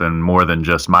himself in more than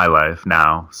just my life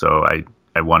now, so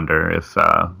I wonder if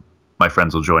my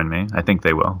friends will join me. I think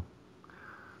they will.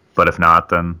 But if not,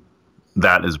 then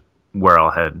that is where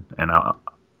I'll head, and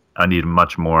I need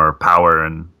much more power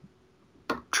and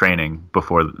training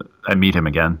before I meet him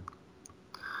again.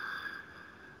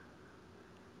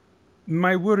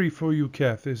 My worry for you,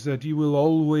 Keth, is that you will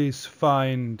always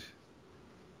find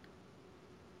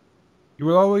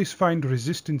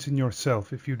resistance in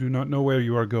yourself if you do not know where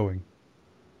you are going.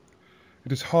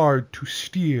 It is hard to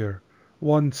steer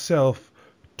oneself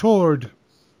toward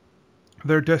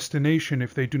their destination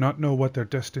if they do not know what their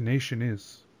destination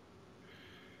is.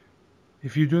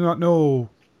 If you do not know,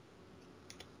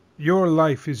 your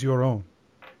life is your own.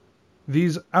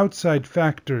 These outside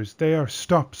factors, they are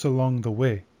stops along the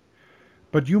way.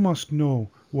 But you must know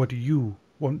what you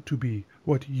want to be,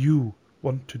 what you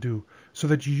want to do, so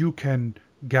that you can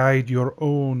guide your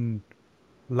own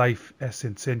life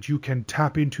essence and you can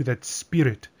tap into that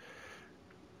spirit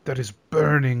that is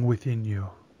burning within you.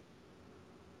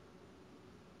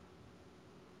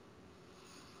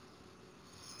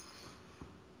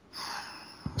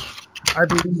 I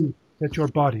believe that your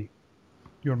body,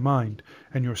 your mind,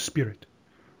 and your spirit,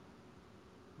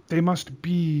 they must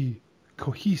be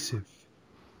cohesive.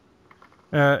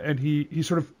 And he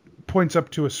sort of points up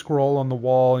to a scroll on the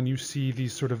wall, and you see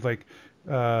these sort of like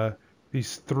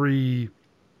these three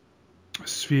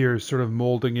spheres sort of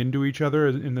molding into each other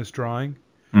in this drawing.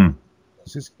 Mm. It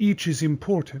says, each is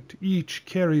important. Each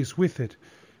carries with it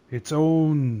its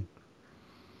own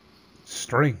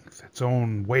strength, its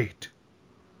own weight.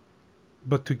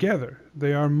 But together,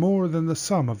 they are more than the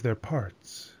sum of their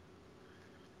parts.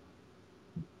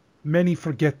 Many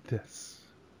forget this.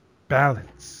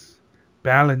 Balance.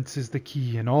 Balance is the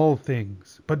key in all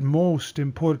things, but most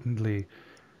importantly,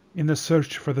 in the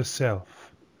search for the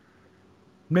self.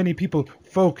 Many people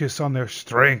focus on their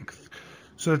strength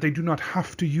so that they do not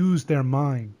have to use their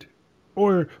mind.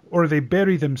 Or they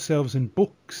bury themselves in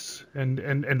books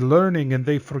and learning, and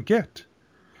they forget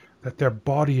that their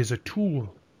body is a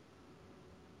tool.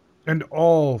 And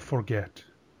all forget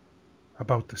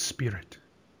about the spirit,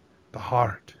 the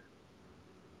heart,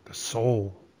 the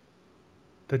soul.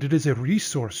 That it is a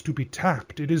resource to be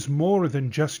tapped. It is more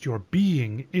than just your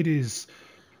being. It is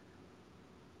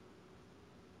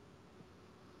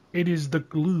the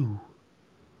glue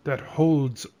that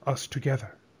holds us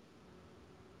together.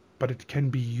 But it can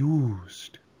be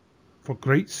used for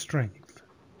great strength.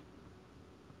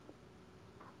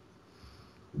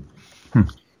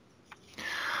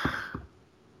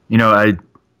 You know,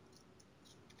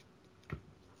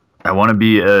 I want to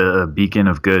be a beacon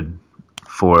of good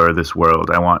for this world.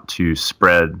 I want to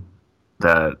spread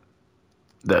that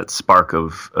spark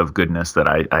of goodness that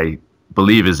I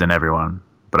believe is in everyone,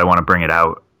 but I want to bring it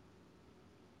out.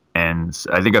 And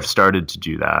I think I've started to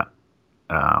do that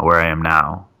where I am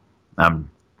now.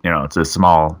 It's a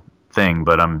small thing,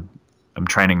 but I'm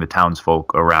training the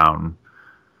townsfolk around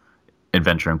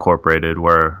Adventure Incorporated,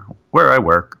 where I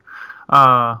work,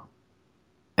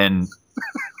 and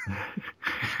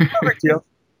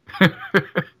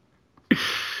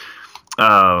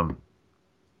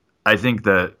I think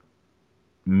that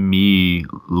me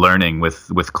learning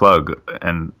with Klug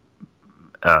and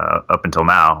up until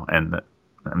now, and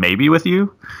maybe with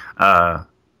you, I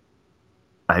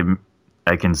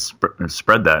can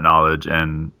spread that knowledge,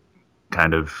 and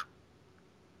kind of,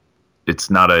 it's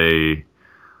not a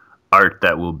art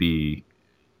that will be,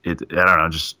 I don't know,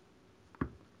 just,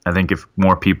 I think if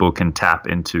more people can tap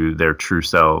into their true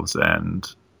selves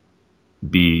and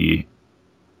be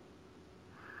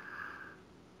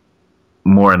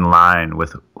more in line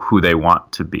with who they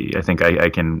want to be, I think I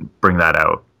can bring that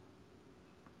out.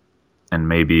 And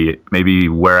maybe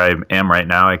where I am right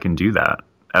now, I can do that.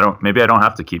 Maybe I don't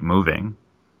have to keep moving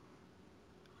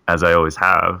as I always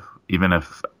have. Even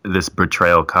if this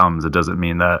betrayal comes, it doesn't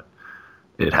mean that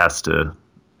it has to,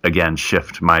 again,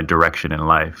 shift my direction in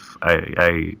life.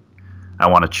 I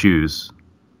want to choose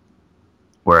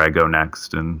where I go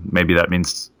next, and maybe that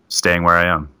means staying where I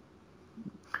am.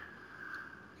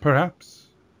 Perhaps.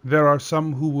 There are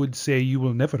some who would say you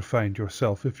will never find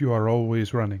yourself if you are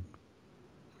always running.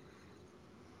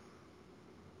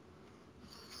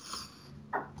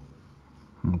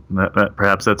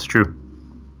 Perhaps that's true.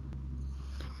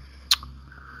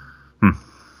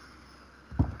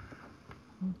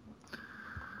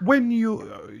 When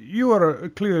you are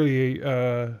clearly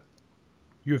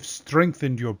you have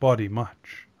strengthened your body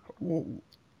much.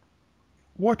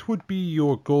 What would be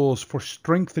your goals for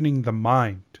strengthening the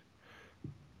mind?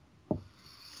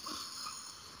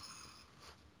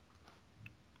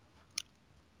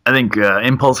 I think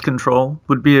impulse control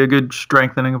would be a good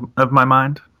strengthening of my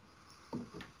mind.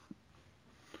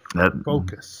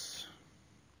 Focus.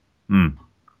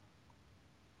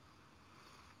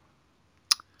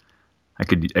 I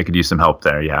could use some help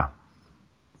there, yeah.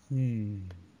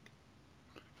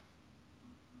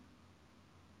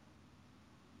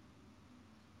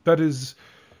 That is,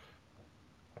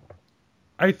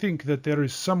 I think that there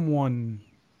is someone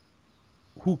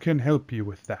who can help you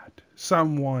with that.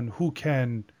 Someone who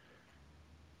can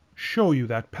show you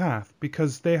that path,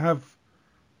 because they have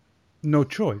no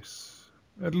choice.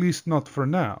 At least not for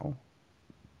now.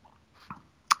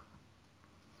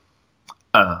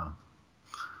 Are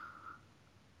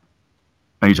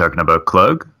you talking about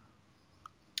Klug?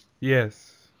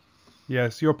 Yes,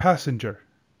 your passenger.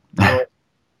 The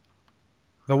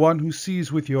one who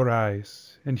sees with your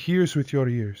eyes and hears with your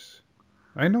ears.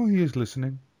 I know he is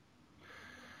listening.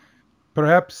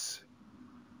 Perhaps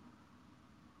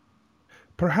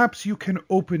you can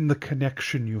open the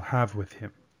connection you have with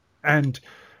him and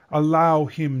allow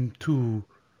him to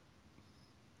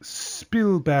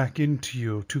spill back into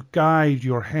you, to guide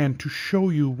your hand, to show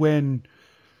you when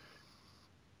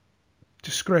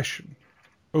discretion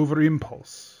over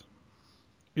impulse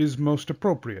is most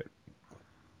appropriate.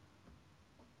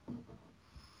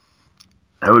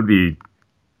 That would be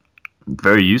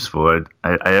very useful.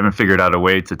 I haven't figured out a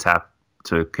way to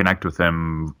connect with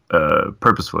him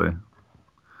purposefully.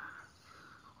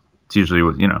 It's usually,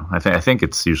 I think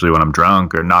it's usually when I'm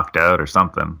drunk or knocked out or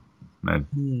something.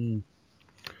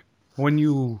 When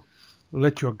you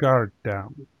let your guard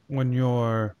down, when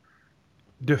your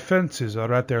defenses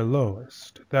are at their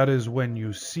lowest, that is when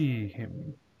you see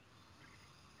him.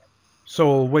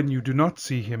 So when you do not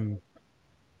see him,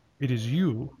 it is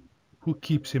you who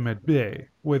keeps him at bay,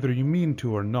 whether you mean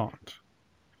to or not.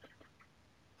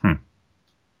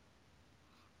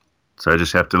 So I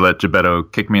just have to let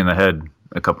Gebetto kick me in the head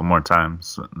a couple more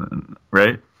times,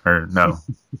 right? Or no?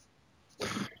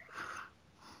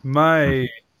 My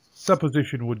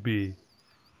supposition would be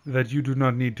that you do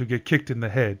not need to get kicked in the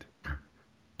head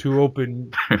to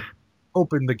open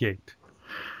the gate.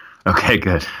 Okay,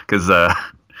 good. Because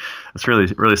it's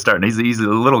really starting. He's a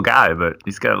little guy, but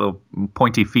he's got little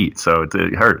pointy feet, so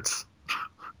it hurts.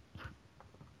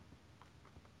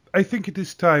 I think it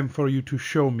is time for you to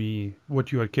show me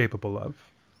what you are capable of.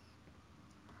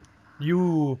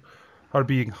 You are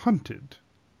being hunted.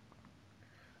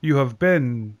 You have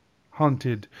been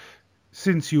hunted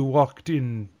since you walked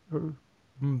in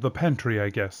the pantry, I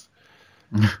guess.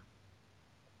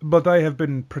 But I have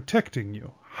been protecting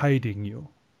you, hiding you.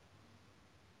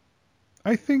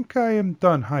 I think I am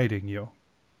done hiding you.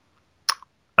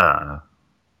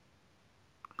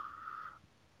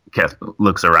 Keth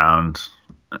looks around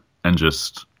and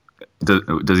just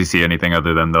does he see anything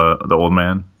other than the old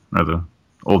man or the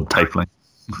old tiefling?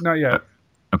 Not yet.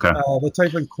 Okay. The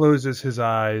tiefling closes his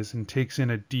eyes and takes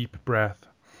in a deep breath,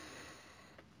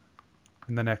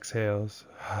 and then exhales.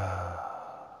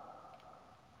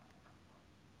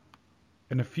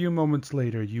 And a few moments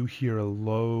later, you hear a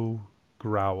low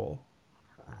growl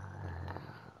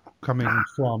coming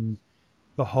from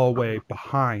the hallway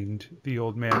behind the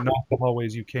old man. Not the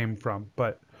hallways you came from,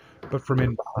 but from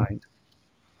in behind.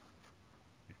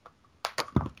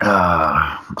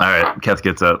 All right. Keth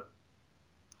gets up.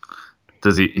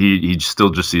 Does he still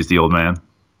just sees the old man?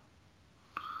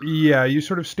 Yeah, you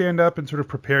sort of stand up and sort of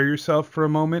prepare yourself for a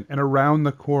moment, and around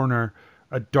the corner,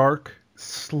 a dark,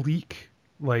 sleek,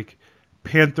 like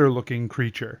panther-looking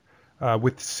creature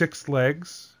with 6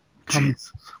 legs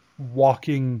comes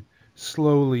walking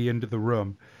slowly into the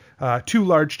room. 2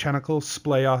 large tentacles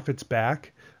splay off its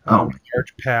back, with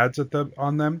large pads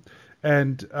on them,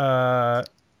 and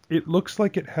it looks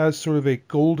like it has sort of a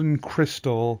golden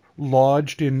crystal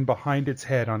lodged in behind its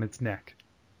head on its neck.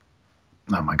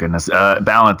 Oh my goodness.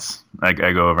 Balance. I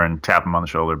go over and tap him on the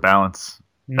shoulder. Balance.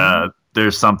 Mm-hmm.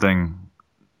 There's something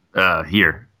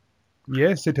here.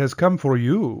 Yes, it has come for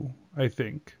you, I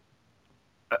think.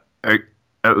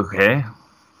 Okay.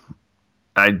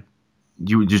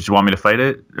 You just want me to fight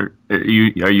it? Or are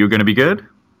you going to be good?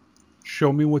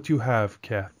 Show me what you have,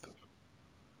 Keth.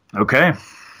 Okay.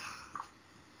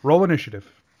 Roll initiative.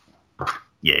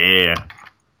 Yeah.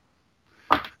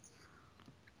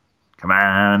 Come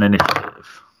on,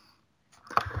 initiative.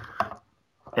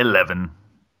 11.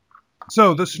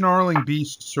 So the snarling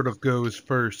beast sort of goes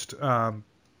first. And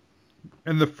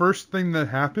the first thing that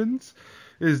happens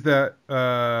is that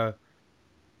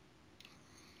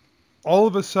all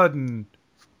of a sudden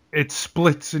it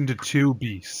splits into 2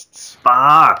 beasts.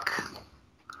 Fuck.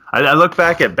 I look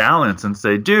back at Balance and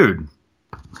say, dude.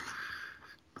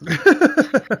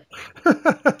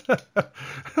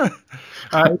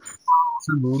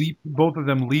 Both of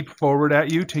them leap forward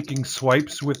at you, taking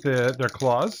swipes with their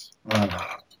claws.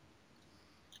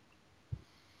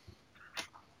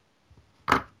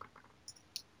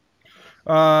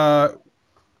 So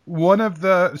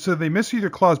they miss you their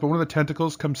claws, but one of the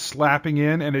tentacles comes slapping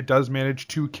in, and it does manage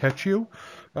to catch you,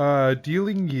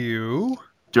 dealing you.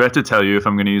 Do I have to tell you if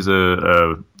I'm going to use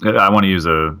I want to use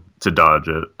to dodge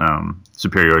a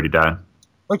superiority die?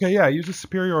 Okay, yeah, use a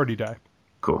superiority die.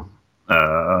 Cool.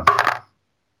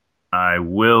 I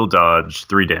will dodge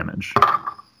 3 damage.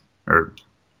 Or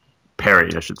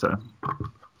parry, I should say.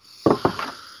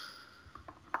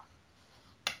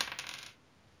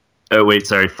 Oh, wait,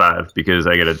 sorry, 5, because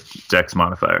I get a dex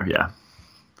modifier. Yeah.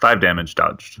 5 damage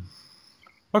dodged.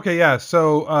 Okay, yeah,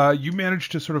 so you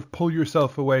managed to sort of pull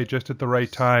yourself away just at the right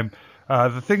time.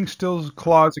 The thing still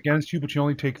claws against you, but you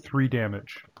only take 3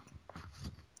 damage.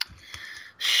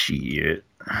 Shit.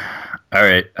 All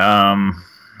right.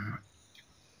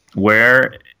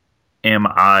 Where am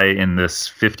I in this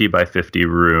 50 by 50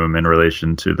 room in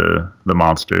relation to the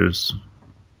monsters?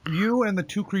 You and the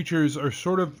 2 creatures are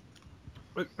sort of,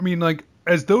 like,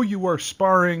 as though you are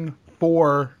sparring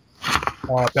for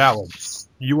balance.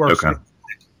 You are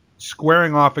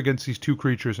squaring off against these two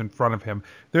creatures in front of him.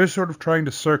 They're sort of trying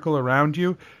to circle around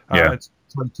you. Yeah. It's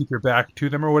trying to keep your back to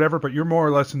them or whatever, but you're more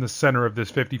or less in the center of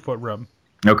this 50-foot room.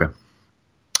 Okay.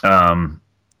 I'm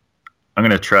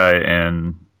gonna try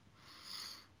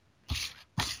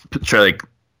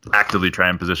actively try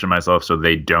and position myself so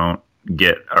they don't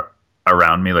get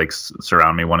around me, like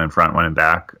surround me, one in front, one in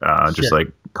back. Just Sure.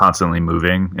 like constantly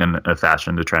moving in a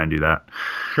fashion to try and do that.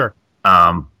 Sure.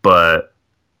 But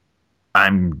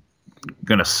I'm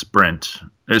gonna sprint.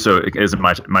 So is it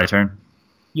my turn?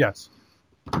 Yes.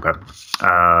 Okay.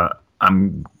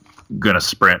 I'm gonna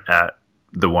sprint at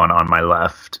the one on my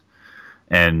left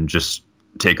and just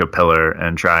take a pillar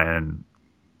and try and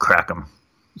crack him.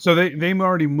 So they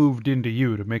already moved into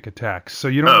you to make attacks. So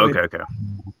you don't. Oh, really- okay.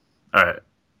 All right.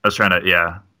 I was trying to,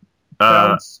 yeah.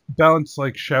 Balance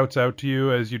like shouts out to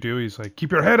you as you do. He's like,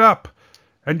 "Keep your head up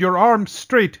and your arms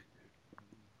straight."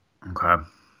 Okay.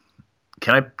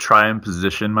 Can I try and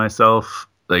position myself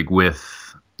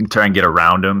try and get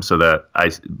around him so that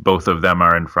both of them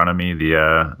are in front of me?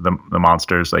 The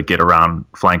monsters, like, get around,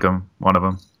 flank them, one of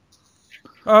them.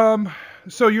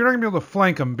 So you're not gonna be able to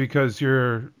flank them because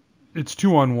it's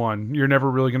 2-on-1. You're never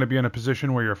really gonna be in a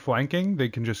position where you're flanking. They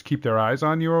can just keep their eyes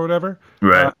on you or whatever.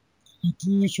 Right. You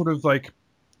do sort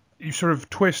of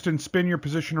twist and spin your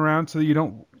position around so that you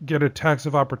don't get attacks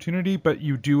of opportunity, but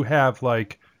you do have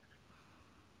like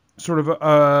sort of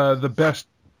the best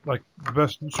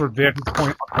sort of vantage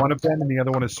point on one of them, and the other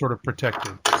one is sort of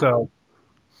protected. So,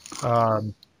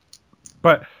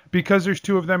 but because there's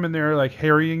two of them and they're like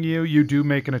harrying you, you do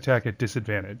make an attack at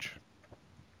disadvantage.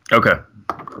 Okay.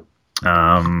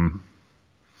 Damn,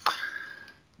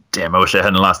 I wish I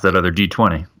hadn't lost that other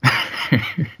D20.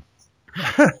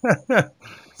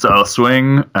 So I'll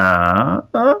swing.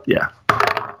 Yeah.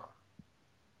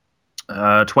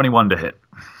 21 to hit.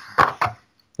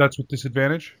 That's with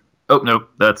disadvantage? Oh, nope.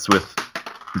 That's with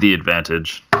the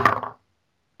advantage.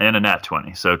 And a nat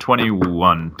 20. So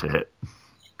 21 to hit.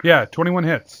 Yeah, 21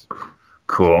 hits.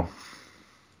 Cool.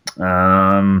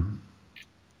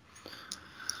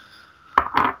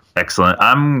 Excellent.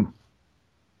 I'm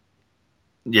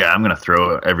going to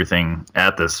throw everything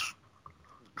at this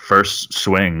first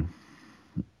swing.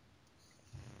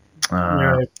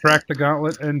 Crack the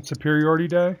gauntlet and superiority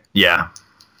die? Yeah.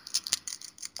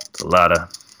 It's a lot of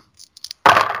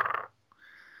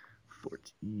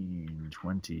 14,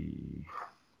 20,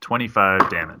 25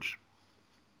 damage.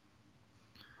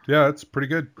 Yeah, that's pretty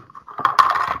good.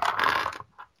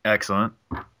 Excellent.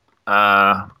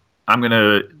 I'm going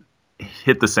to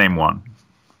hit the same one.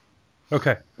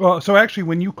 Okay. Well, so actually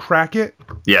when you crack it,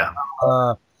 Yeah.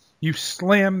 you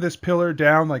slam this pillar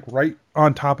down like right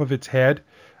on top of its head,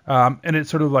 and it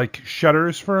sort of like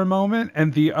shudders for a moment,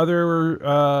 and the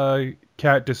other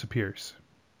cat disappears.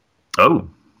 Oh.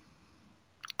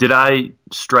 Did I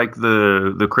strike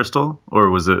the crystal, or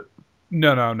was it?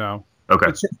 No. Okay.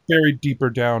 It's buried deeper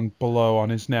down below on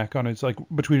his neck, on his like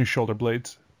between his shoulder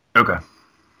blades. Okay.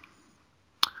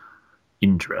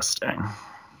 Interesting.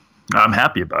 I'm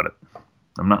happy about it.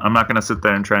 I'm not going to sit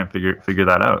there and try and figure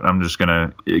that out. I'm just going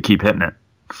to keep hitting it.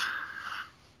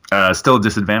 Still a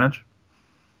disadvantage.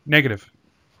 Negative.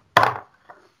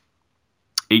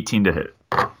 18 to hit.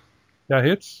 That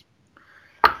hits.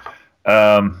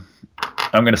 I'm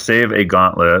going to save a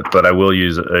gauntlet, but I will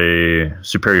use a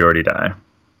superiority die.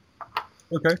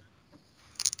 Okay.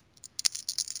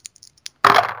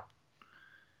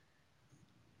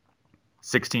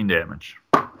 $16 damage.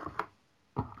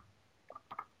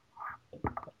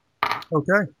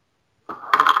 Okay.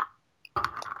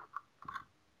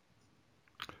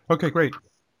 Okay, great.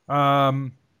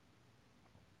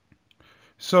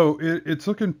 So it's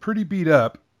looking pretty beat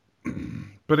up,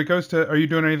 but it goes to. Are you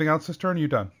doing anything else this turn? Or are you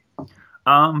done?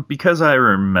 Because I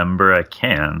remember I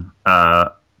can.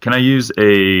 Can I use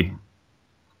a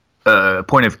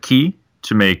point of key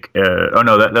to make? Oh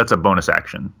no, that's a bonus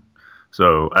action.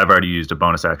 So I've already used a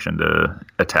bonus action to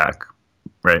attack,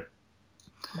 right?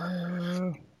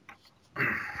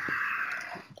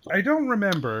 I don't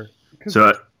remember.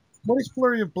 So What does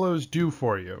Flurry of Blows do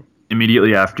for you?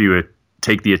 immediately after you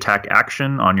take the attack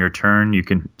action on your turn, you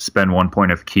can spend 1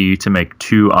 point of key to make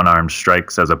 2 unarmed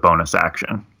strikes as a bonus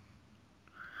action.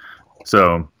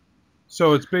 So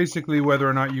it's basically whether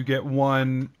or not you get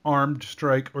 1 armed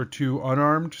strike or 2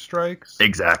 unarmed strikes.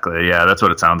 exactly, yeah, that's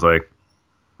what it sounds like.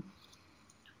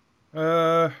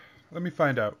 Let me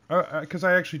find out. Because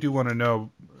I actually do want to know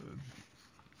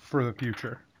for the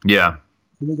future. Yeah,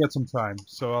 Let me get some time,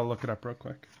 so I'll look it up real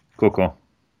quick. cool.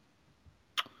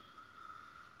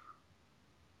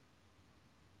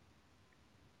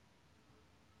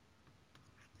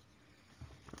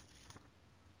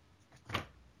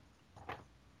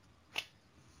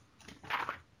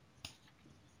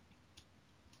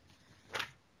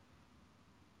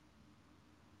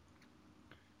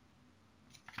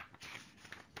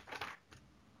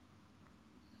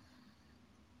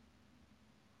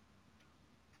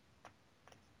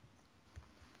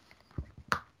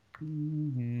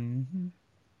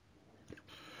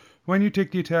 When you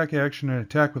take the attack action and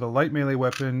attack with a light melee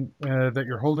weapon that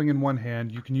you're holding in one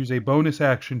hand, you can use a bonus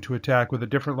action to attack with a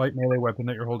different light melee weapon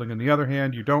that you're holding in the other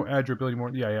hand. You don't add your ability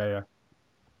more.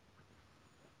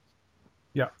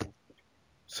 Yeah.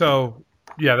 So,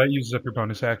 yeah, that uses up your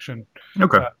bonus action.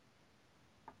 Okay.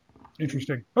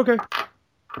 Interesting. Okay.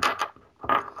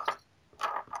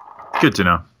 Good to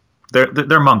know.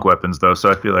 They're monk weapons though, so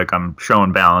I feel like I'm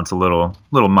showing balance a little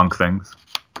monk things.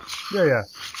 Yeah.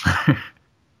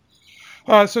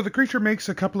 So the creature makes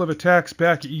a couple of attacks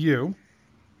back at you.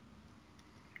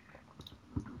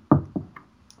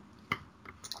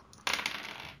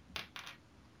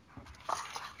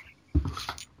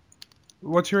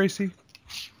 What's your AC?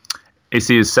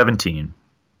 AC is 17.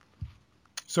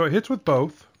 So it hits with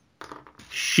both.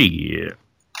 Shit.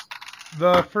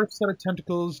 The first set of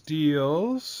tentacles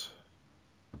deals...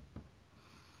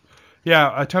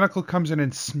 Yeah, a tentacle comes in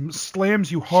and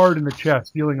slams you hard in the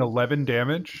chest, dealing 11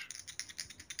 damage.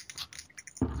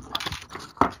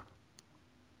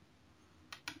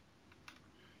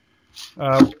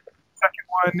 Second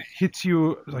one hits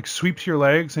you, like sweeps your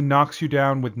legs and knocks you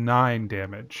down with 9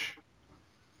 damage.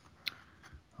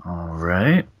 All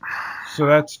right. So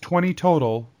that's 20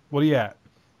 total. What are you at?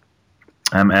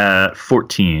 I'm at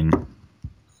 14.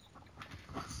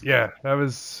 Yeah, that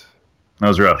was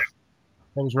rough.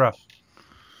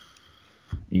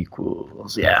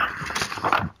 Equals, yeah.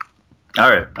 All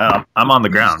right, I'm on the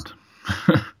ground.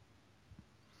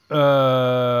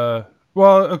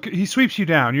 Well, okay, he sweeps you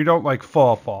down. You don't like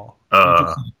fall. He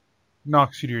just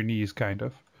knocks you to your knees, kind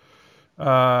of,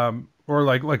 or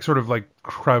like sort of like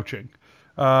crouching.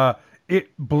 It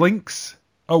blinks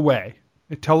away.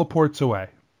 It teleports away,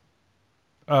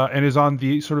 and is on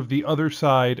the sort of the other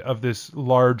side of this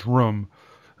large room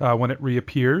when it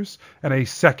reappears, and a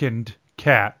second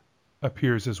cat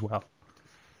appears as well.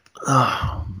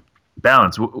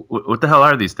 Balance. What the hell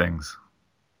are these things?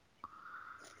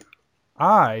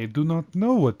 I do not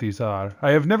know what these are. I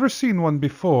have never seen one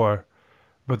before,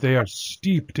 but they are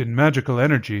steeped in magical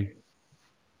energy.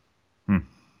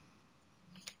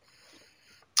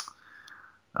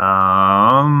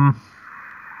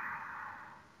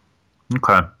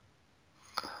 Okay.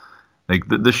 Like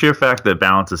the sheer fact that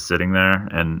Balance is sitting there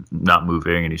and not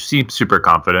moving, and he seems super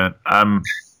confident. I'm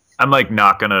like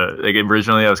not gonna like.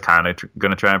 Originally, I was kind of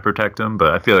gonna try and protect him,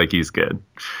 but I feel like he's good.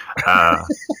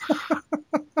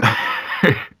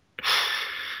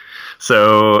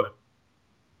 So,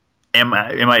 am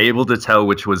I able to tell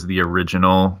which was the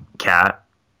original cat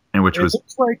and which was?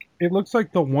 It looks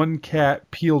like the one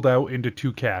cat peeled out into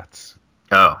two cats.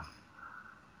 Oh.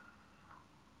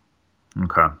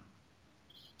 Okay.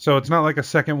 So it's not like a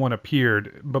second one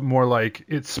appeared, but more like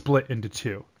it split into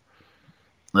two.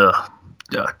 Ugh.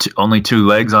 Only 2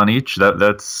 legs on each.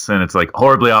 That's and it's like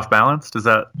horribly off balanced. Is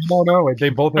that? No. They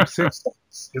both have 6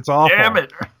 legs. It's awful. Damn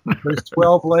it! There's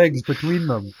 12 legs between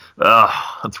them.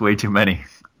 Ugh, that's way too many.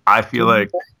 I feel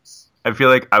like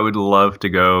I would love to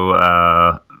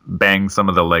go bang some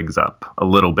of the legs up a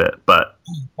little bit, but.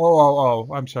 Oh!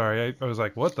 I'm sorry. I was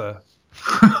like, what the?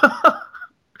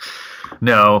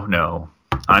 No.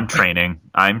 I'm training.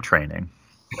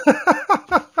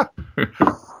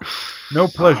 No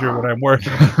pleasure when I'm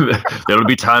working. There'll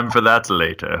be time for that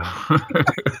later.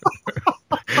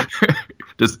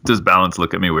 Does Balance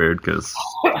look at me weird? Because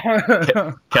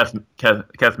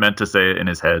Keth meant to say it in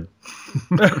his head.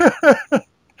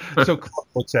 So Clark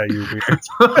looks at you weird.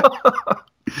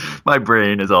 My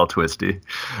brain is all twisty.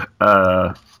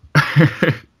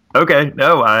 Okay,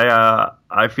 no,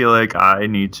 I feel like I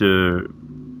need to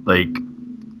like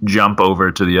jump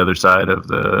over to the other side of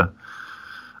the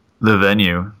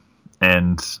venue.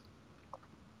 And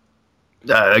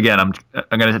again, I'm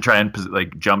going to try and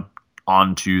like jump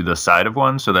onto the side of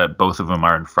one so that both of them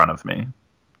are in front of me.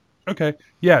 Okay.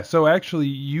 Yeah. So actually,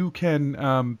 you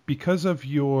can because of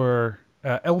your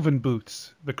elven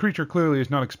boots, the creature clearly is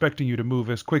not expecting you to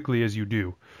move as quickly as you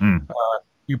do.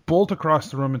 You bolt across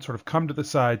the room and sort of come to the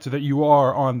side so that you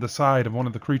are on the side of one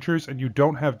of the creatures, and you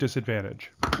don't have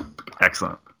disadvantage.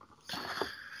 Excellent.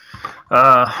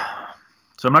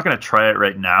 So I'm not going to try it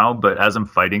right now, but as I'm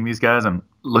fighting these guys, I'm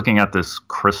looking at this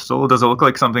crystal. Does it look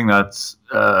like something that's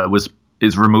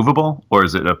is removable, or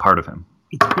is it a part of him?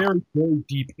 It's very, very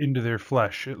deep into their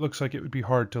flesh. It looks like it would be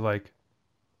hard to like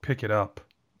pick it up.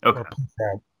 Okay. Or pull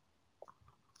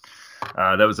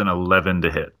out. That was an 11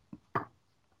 to hit.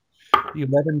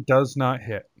 11 does not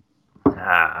hit.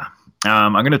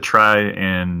 I'm going to try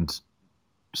and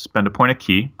spend a point of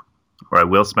key, or I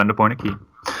will spend a point of key,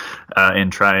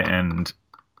 and try and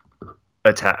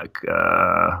attack,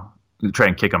 try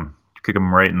and kick him Kick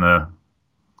him right in the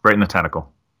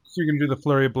tentacle. So you're going to do the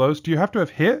flurry of blows. Do you have to have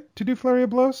hit to do flurry of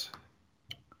blows?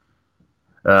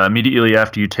 Immediately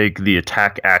after you take the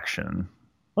attack action.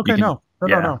 Okay, no.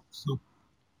 No.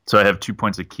 So I have 2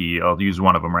 points of key. I'll use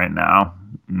one of them right now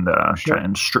and Sure. try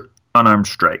and unarmed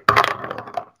strike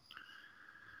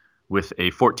with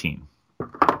a 14.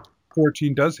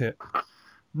 14 does hit.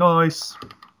 Nice.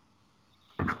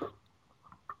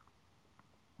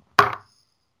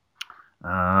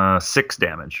 Uh, 6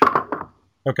 damage.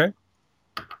 Okay.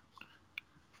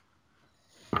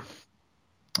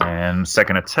 And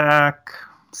second attack,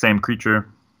 same creature.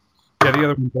 Yeah, the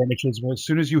other one damages. Well, as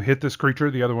soon as you hit this creature,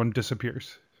 the other one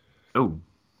disappears. Oh,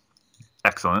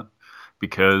 excellent.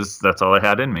 Because that's all I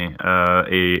had in me.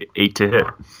 A 8 to hit.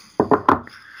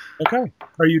 Okay.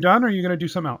 Are you done, or are you going to do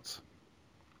something else?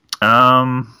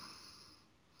 I'll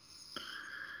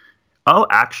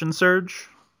action surge,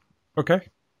 Okay.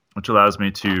 which allows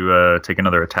me to take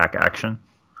another attack action.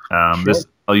 Sure.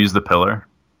 I'll use the pillar.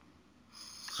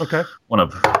 Okay. One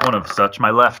of such, my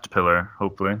left pillar,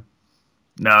 hopefully.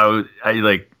 No,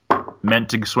 I meant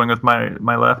to swing with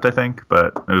my left, I think,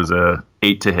 but it was a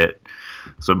 8 to hit,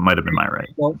 so it might have been my right.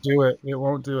 It won't do it. It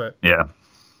won't do it. Yeah.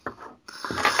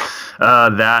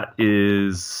 That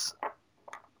is.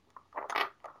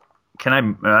 Can I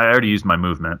already used my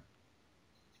movement.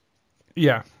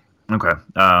 Yeah. Okay.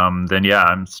 Then yeah,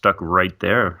 I'm stuck right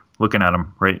there, looking at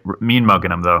him, right, mean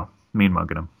mugging him though, mean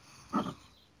mugging him.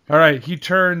 All right. He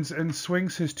turns and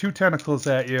swings his 2 tentacles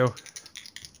at you.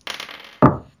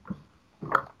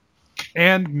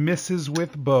 And misses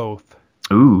with both.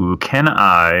 Ooh, can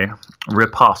I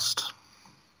riposte?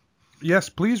 Yes,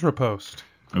 please riposte.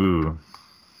 Ooh.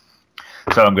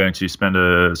 So I'm going to spend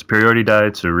a superiority die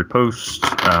to riposte.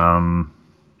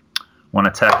 One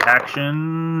attack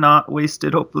action, not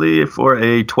wasted, hopefully, for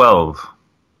a 12.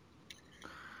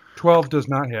 12 does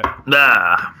not hit.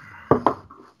 Ah!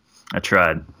 I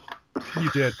tried. You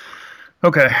did.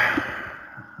 Okay.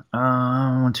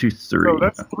 1, 2, 3. So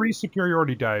that's 3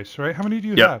 superiority dice, right? How many do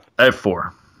you Yep, have? I have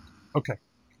 4. Okay.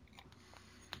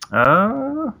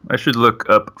 I should look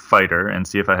up fighter and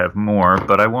see if I have more,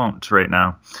 but I won't right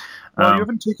now. Well, you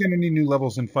haven't taken any new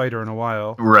levels in fighter in a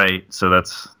while. Right, so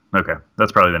that's okay.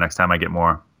 That's probably the next time I get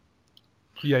more.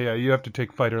 Yeah, you have to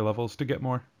take fighter levels to get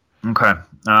more. Okay.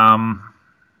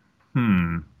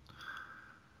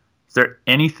 Is there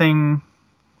anything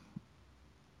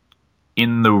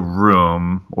in the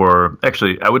room, or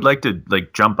actually, I would like to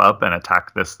jump up and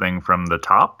attack this thing from the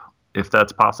top, if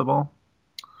that's possible.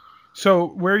 So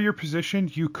where you're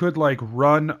positioned, you could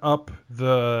run up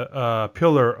the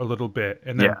pillar a little bit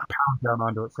and then pound down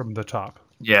onto it from the top.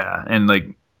 Yeah, and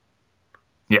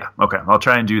yeah, okay. I'll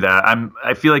try and do that.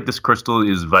 I feel like this crystal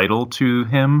is vital to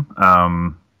him.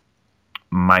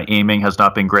 My aiming has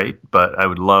not been great, but I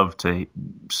would love to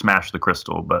smash the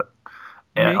crystal. But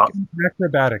make an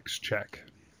acrobatics check.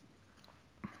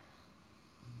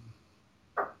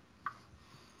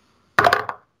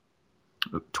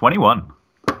 21.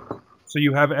 So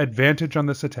you have advantage on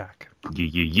this attack.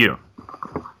 You.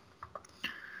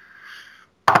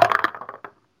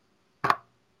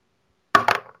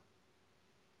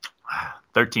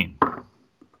 13.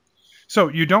 So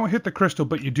you don't hit the crystal,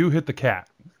 but you do hit the cat.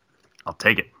 I'll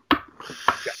take it.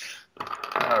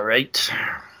 All right.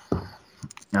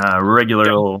 Regular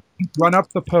old... Run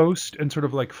up the post and sort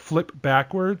of flip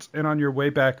backwards, and on your way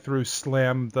back through,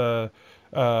 slam the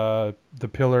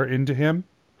pillar into him.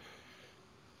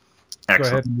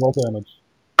 Excellent. Go ahead and roll damage.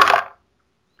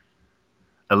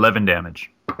 11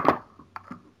 damage.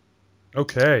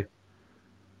 Okay.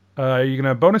 Are you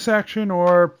gonna bonus action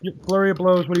or flurry of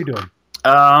blows? What are you doing?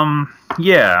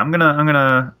 Yeah, I'm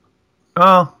gonna.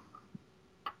 Well,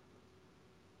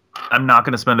 I'm not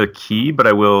gonna spend a key, but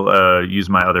I will use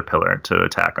my other pillar to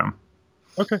attack him.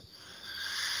 Okay.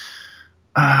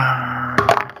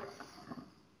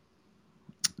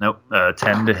 Nope.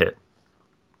 10 to hit.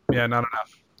 Yeah, not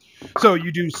enough. So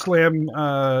you do slam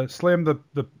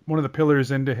the one of the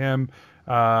pillars into him,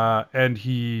 and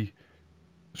he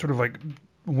sort of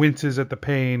winces at the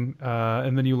pain,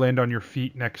 and then you land on your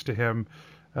feet next to him,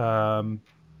 and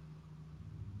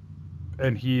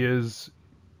it's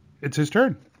his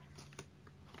turn.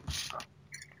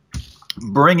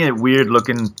 Bring it,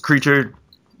 weird-looking creature.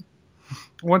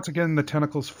 Once again, the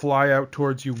tentacles fly out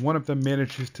towards you. One of them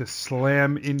manages to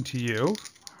slam into you.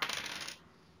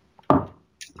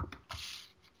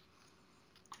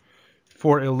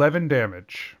 For 11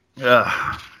 damage.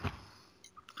 Ugh.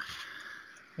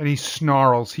 And he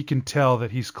snarls. He can tell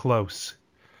that he's close.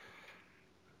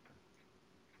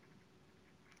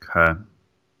 Okay.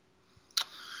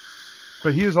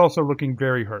 But he is also looking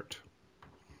very hurt.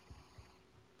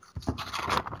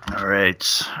 All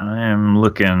right, I am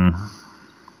looking.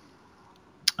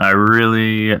 I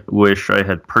really wish I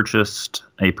had purchased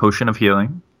a potion of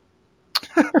healing.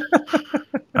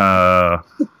 I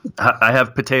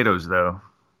have potatoes, though.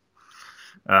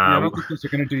 I don't think these are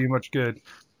going to do you much good.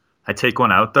 I take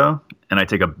one out, though, and I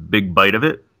take a big bite of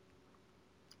it.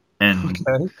 And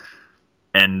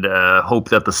hope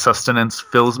that the sustenance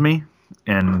fills me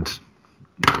and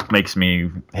makes me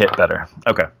hit better.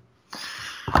 Okay.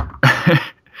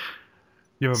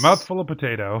 You have a mouthful of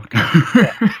potato.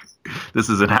 This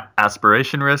is an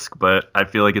aspiration risk, but I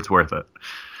feel like it's worth it.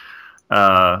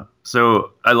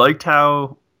 So I liked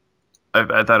how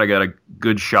I thought I got a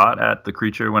good shot at the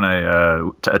creature when I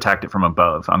attacked it from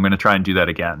above. I'm going to try and do that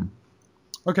again.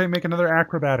 Okay, make another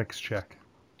acrobatics check.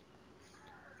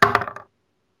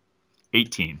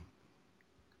 18.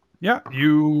 Yeah,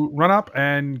 you run up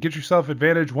and get yourself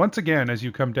advantage once again as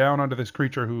you come down onto this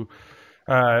creature who...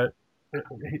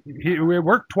 it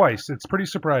worked twice. It's pretty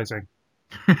surprising.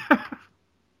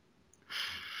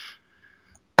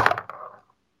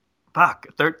 Fuck,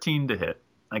 13 to hit.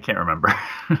 I can't remember.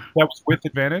 That was with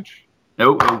advantage?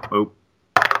 Oh.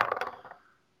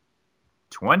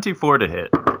 24 to hit.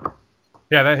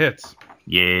 Yeah, that hits.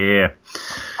 Yeah.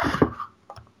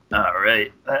 All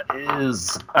right. That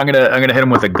is. I'm gonna hit him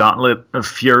with a Gauntlet of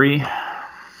Fury.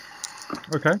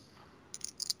 Okay.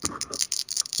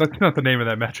 That's not the name of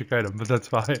that magic item, but that's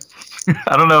fine.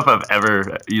 I don't know if I've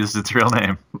ever used its real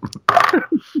name.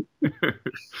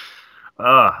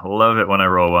 Love it when I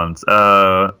roll ones.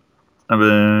 I've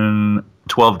been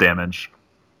 12 damage.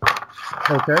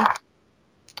 Okay.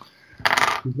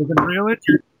 He's looking real it.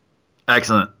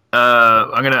 Excellent.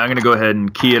 I'm gonna go ahead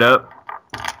and key it up,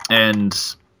 and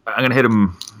I'm gonna hit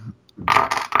him.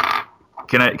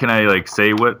 Can I like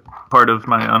say what part of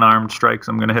my unarmed strikes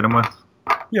I'm gonna hit him with?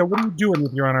 Yeah, what are you doing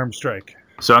with your unarmed strike?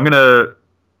 So I'm gonna.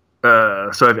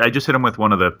 I just hit him with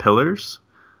one of the pillars.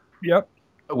 Yep.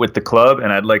 With the club,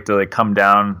 and I'd like to like come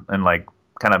down and like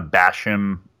kind of bash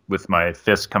him with my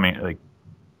fist coming like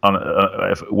on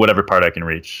whatever part I can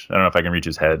reach. I don't know if I can reach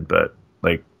his head, but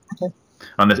like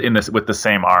on this with the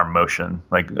same arm motion,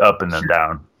 like up and then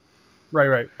down.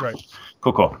 Right.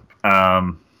 Cool.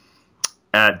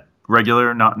 At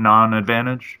regular, not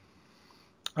non-advantage.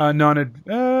 No,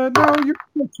 you're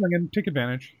swinging. Take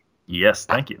advantage. Yes,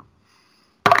 thank you.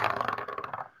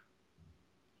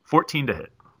 14 to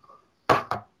hit.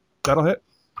 That'll hit.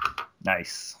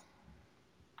 Nice.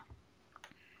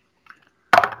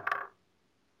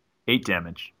 8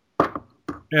 damage.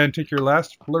 And take your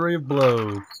last flurry of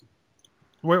blows.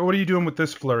 What are you doing with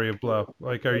this flurry of blow?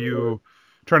 Like, are you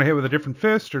trying to hit with a different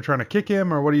fist, or trying to kick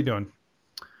him, or what are you doing?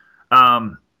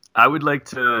 I would like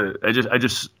to. I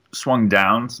just swung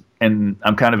down, and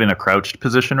I'm kind of in a crouched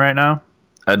position right now.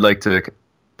 I'd like to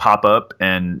pop up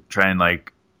and try and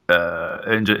like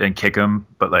and kick him,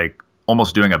 but like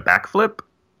almost doing a backflip,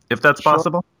 if that's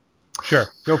possible. Sure,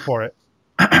 go for it.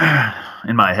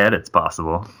 In my head, it's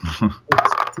possible.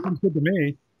 Seems good to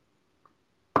me.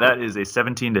 That is a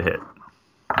 17 to hit.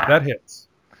 That hits.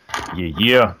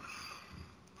 Yeah.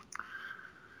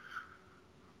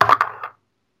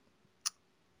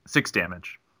 6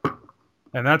 damage.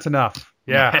 And that's enough.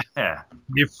 Yeah. Yeah.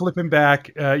 You flip him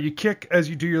back. You kick as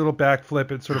you do your little backflip.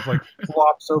 It sort of like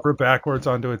flops over backwards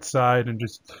onto its side and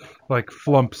just like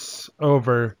flumps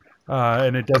over,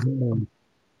 and it doesn't move.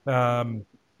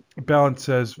 Balance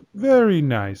says, "Very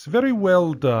nice. Very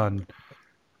well done."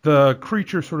 The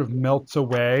creature sort of melts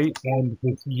away, and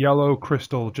this yellow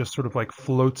crystal just sort of like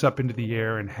floats up into the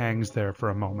air and hangs there for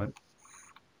a moment.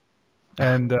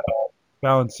 And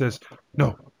Balance says,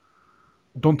 "No,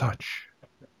 don't touch."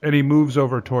 And he moves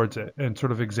over towards it and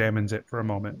sort of examines it for a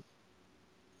moment.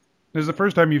 This is the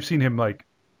first time you've seen him like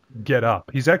get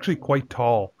up. He's actually quite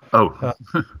tall. Oh.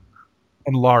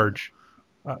 And large.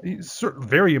 He's sort of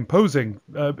very imposing,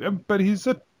 but he's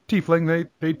a tiefling.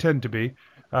 They tend to be.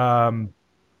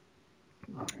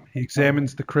 He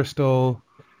examines the crystal.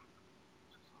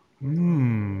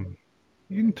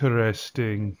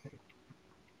 Interesting.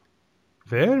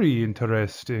 Very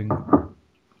interesting.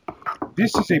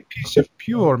 This is a piece of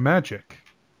pure magic.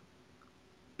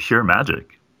 Pure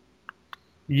magic?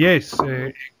 Yes,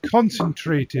 a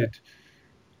concentrated,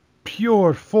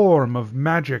 pure form of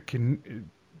magic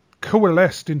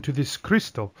coalesced into this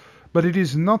crystal. But it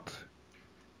is not...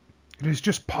 It is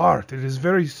just part. It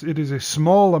is a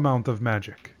small amount of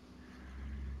magic.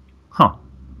 Huh.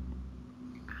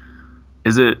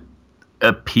 Is it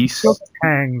a piece? It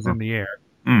hangs in the air.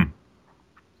 Mm.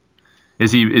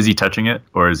 Is he touching it,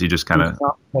 or is he just kind of? He's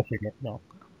not touching it. No.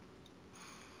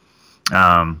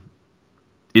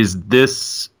 Is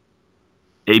this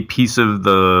a piece of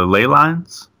the ley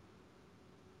lines?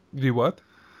 The what?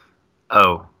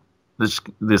 Oh, this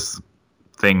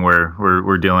thing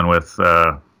we're dealing with,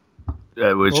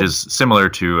 which is similar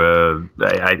to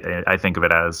I think of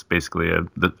it as basically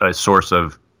a source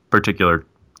of particular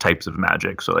types of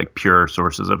magic, so like pure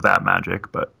sources of that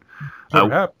magic. But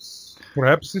perhaps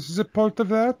this is a part of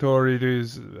that, or it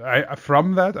is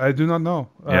from that. I do not know.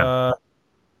 Yeah.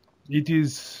 It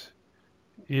is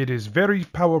very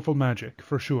powerful magic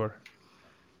for sure.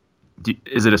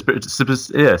 Is it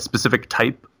a specific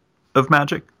type of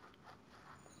magic?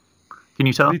 Can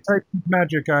you tell? The type of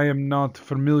magic I am not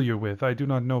familiar with. I do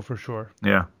not know for sure.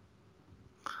 Yeah.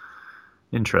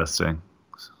 Interesting.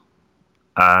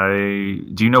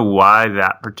 Do you know why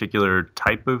that particular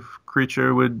type of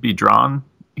creature would be drawn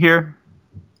here?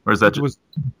 Or is that was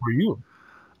for you?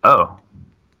 Oh.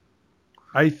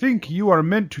 I think you are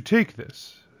meant to take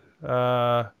this.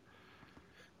 I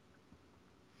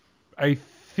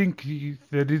think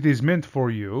that it is meant for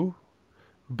you,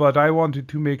 but I wanted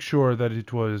to make sure that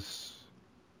it was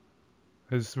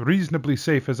as reasonably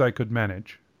safe as I could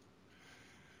manage.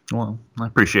 Well, I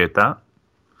appreciate that.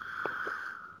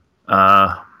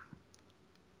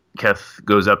 Keth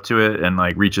goes up to it and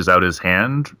like reaches out his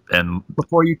hand, and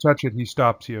before you touch it, he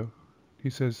stops you. He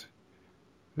says,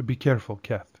 "Be careful,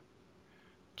 Keth.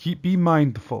 Be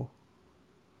mindful.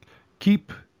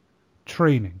 Keep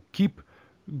training. Keep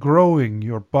growing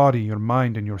your body, your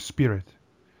mind, and your spirit.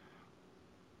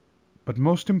 But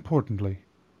most importantly,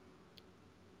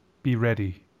 be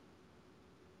ready."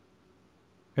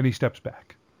 And he steps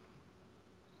back.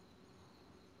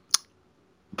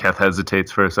 Keth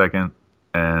hesitates for a second,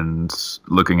 and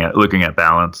looking at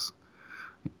Balance,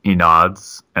 he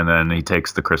nods, and then he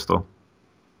takes the crystal.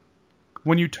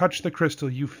 When you touch the crystal,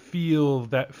 you feel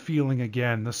that feeling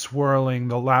again, the swirling,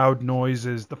 the loud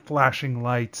noises, the flashing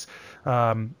lights.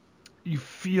 You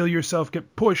feel yourself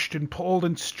get pushed and pulled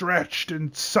and stretched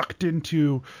and sucked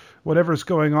into whatever's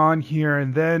going on here,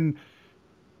 and then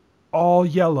all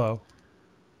yellow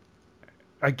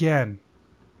again.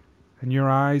 And your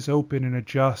eyes open and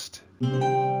adjust.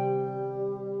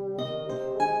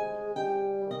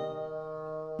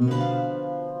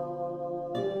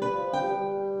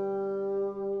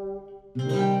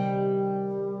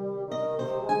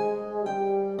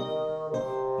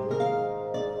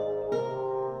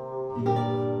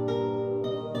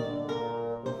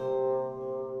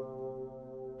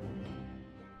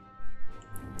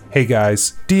 Hey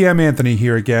guys, DM Anthony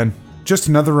here again. Just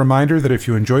another reminder that if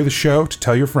you enjoy the show, to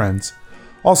tell your friends.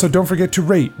 Also, don't forget to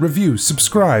rate, review,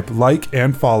 subscribe, like,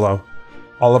 and follow.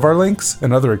 All of our links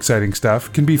and other exciting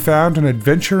stuff can be found on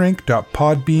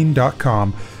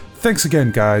adventureinc.podbean.com. Thanks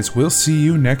again, guys. We'll see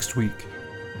you next week.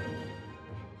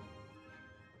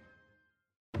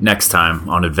 Next time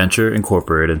on Adventure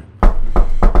Incorporated.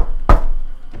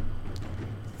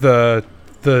 The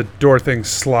door thing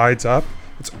slides up.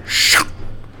 It's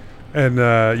and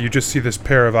you just see this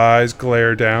pair of eyes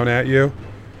glare down at you.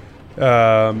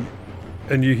 And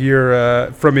you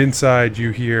hear, from inside,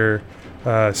 you hear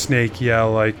Snake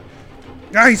yell like,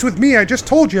 "Ah, he's with me, I just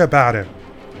told you about him."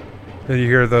 And you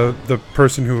hear the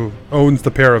person who owns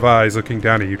the pair of eyes looking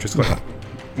down at you just like,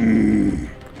 and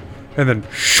then,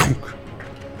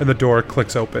 and the door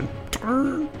clicks open.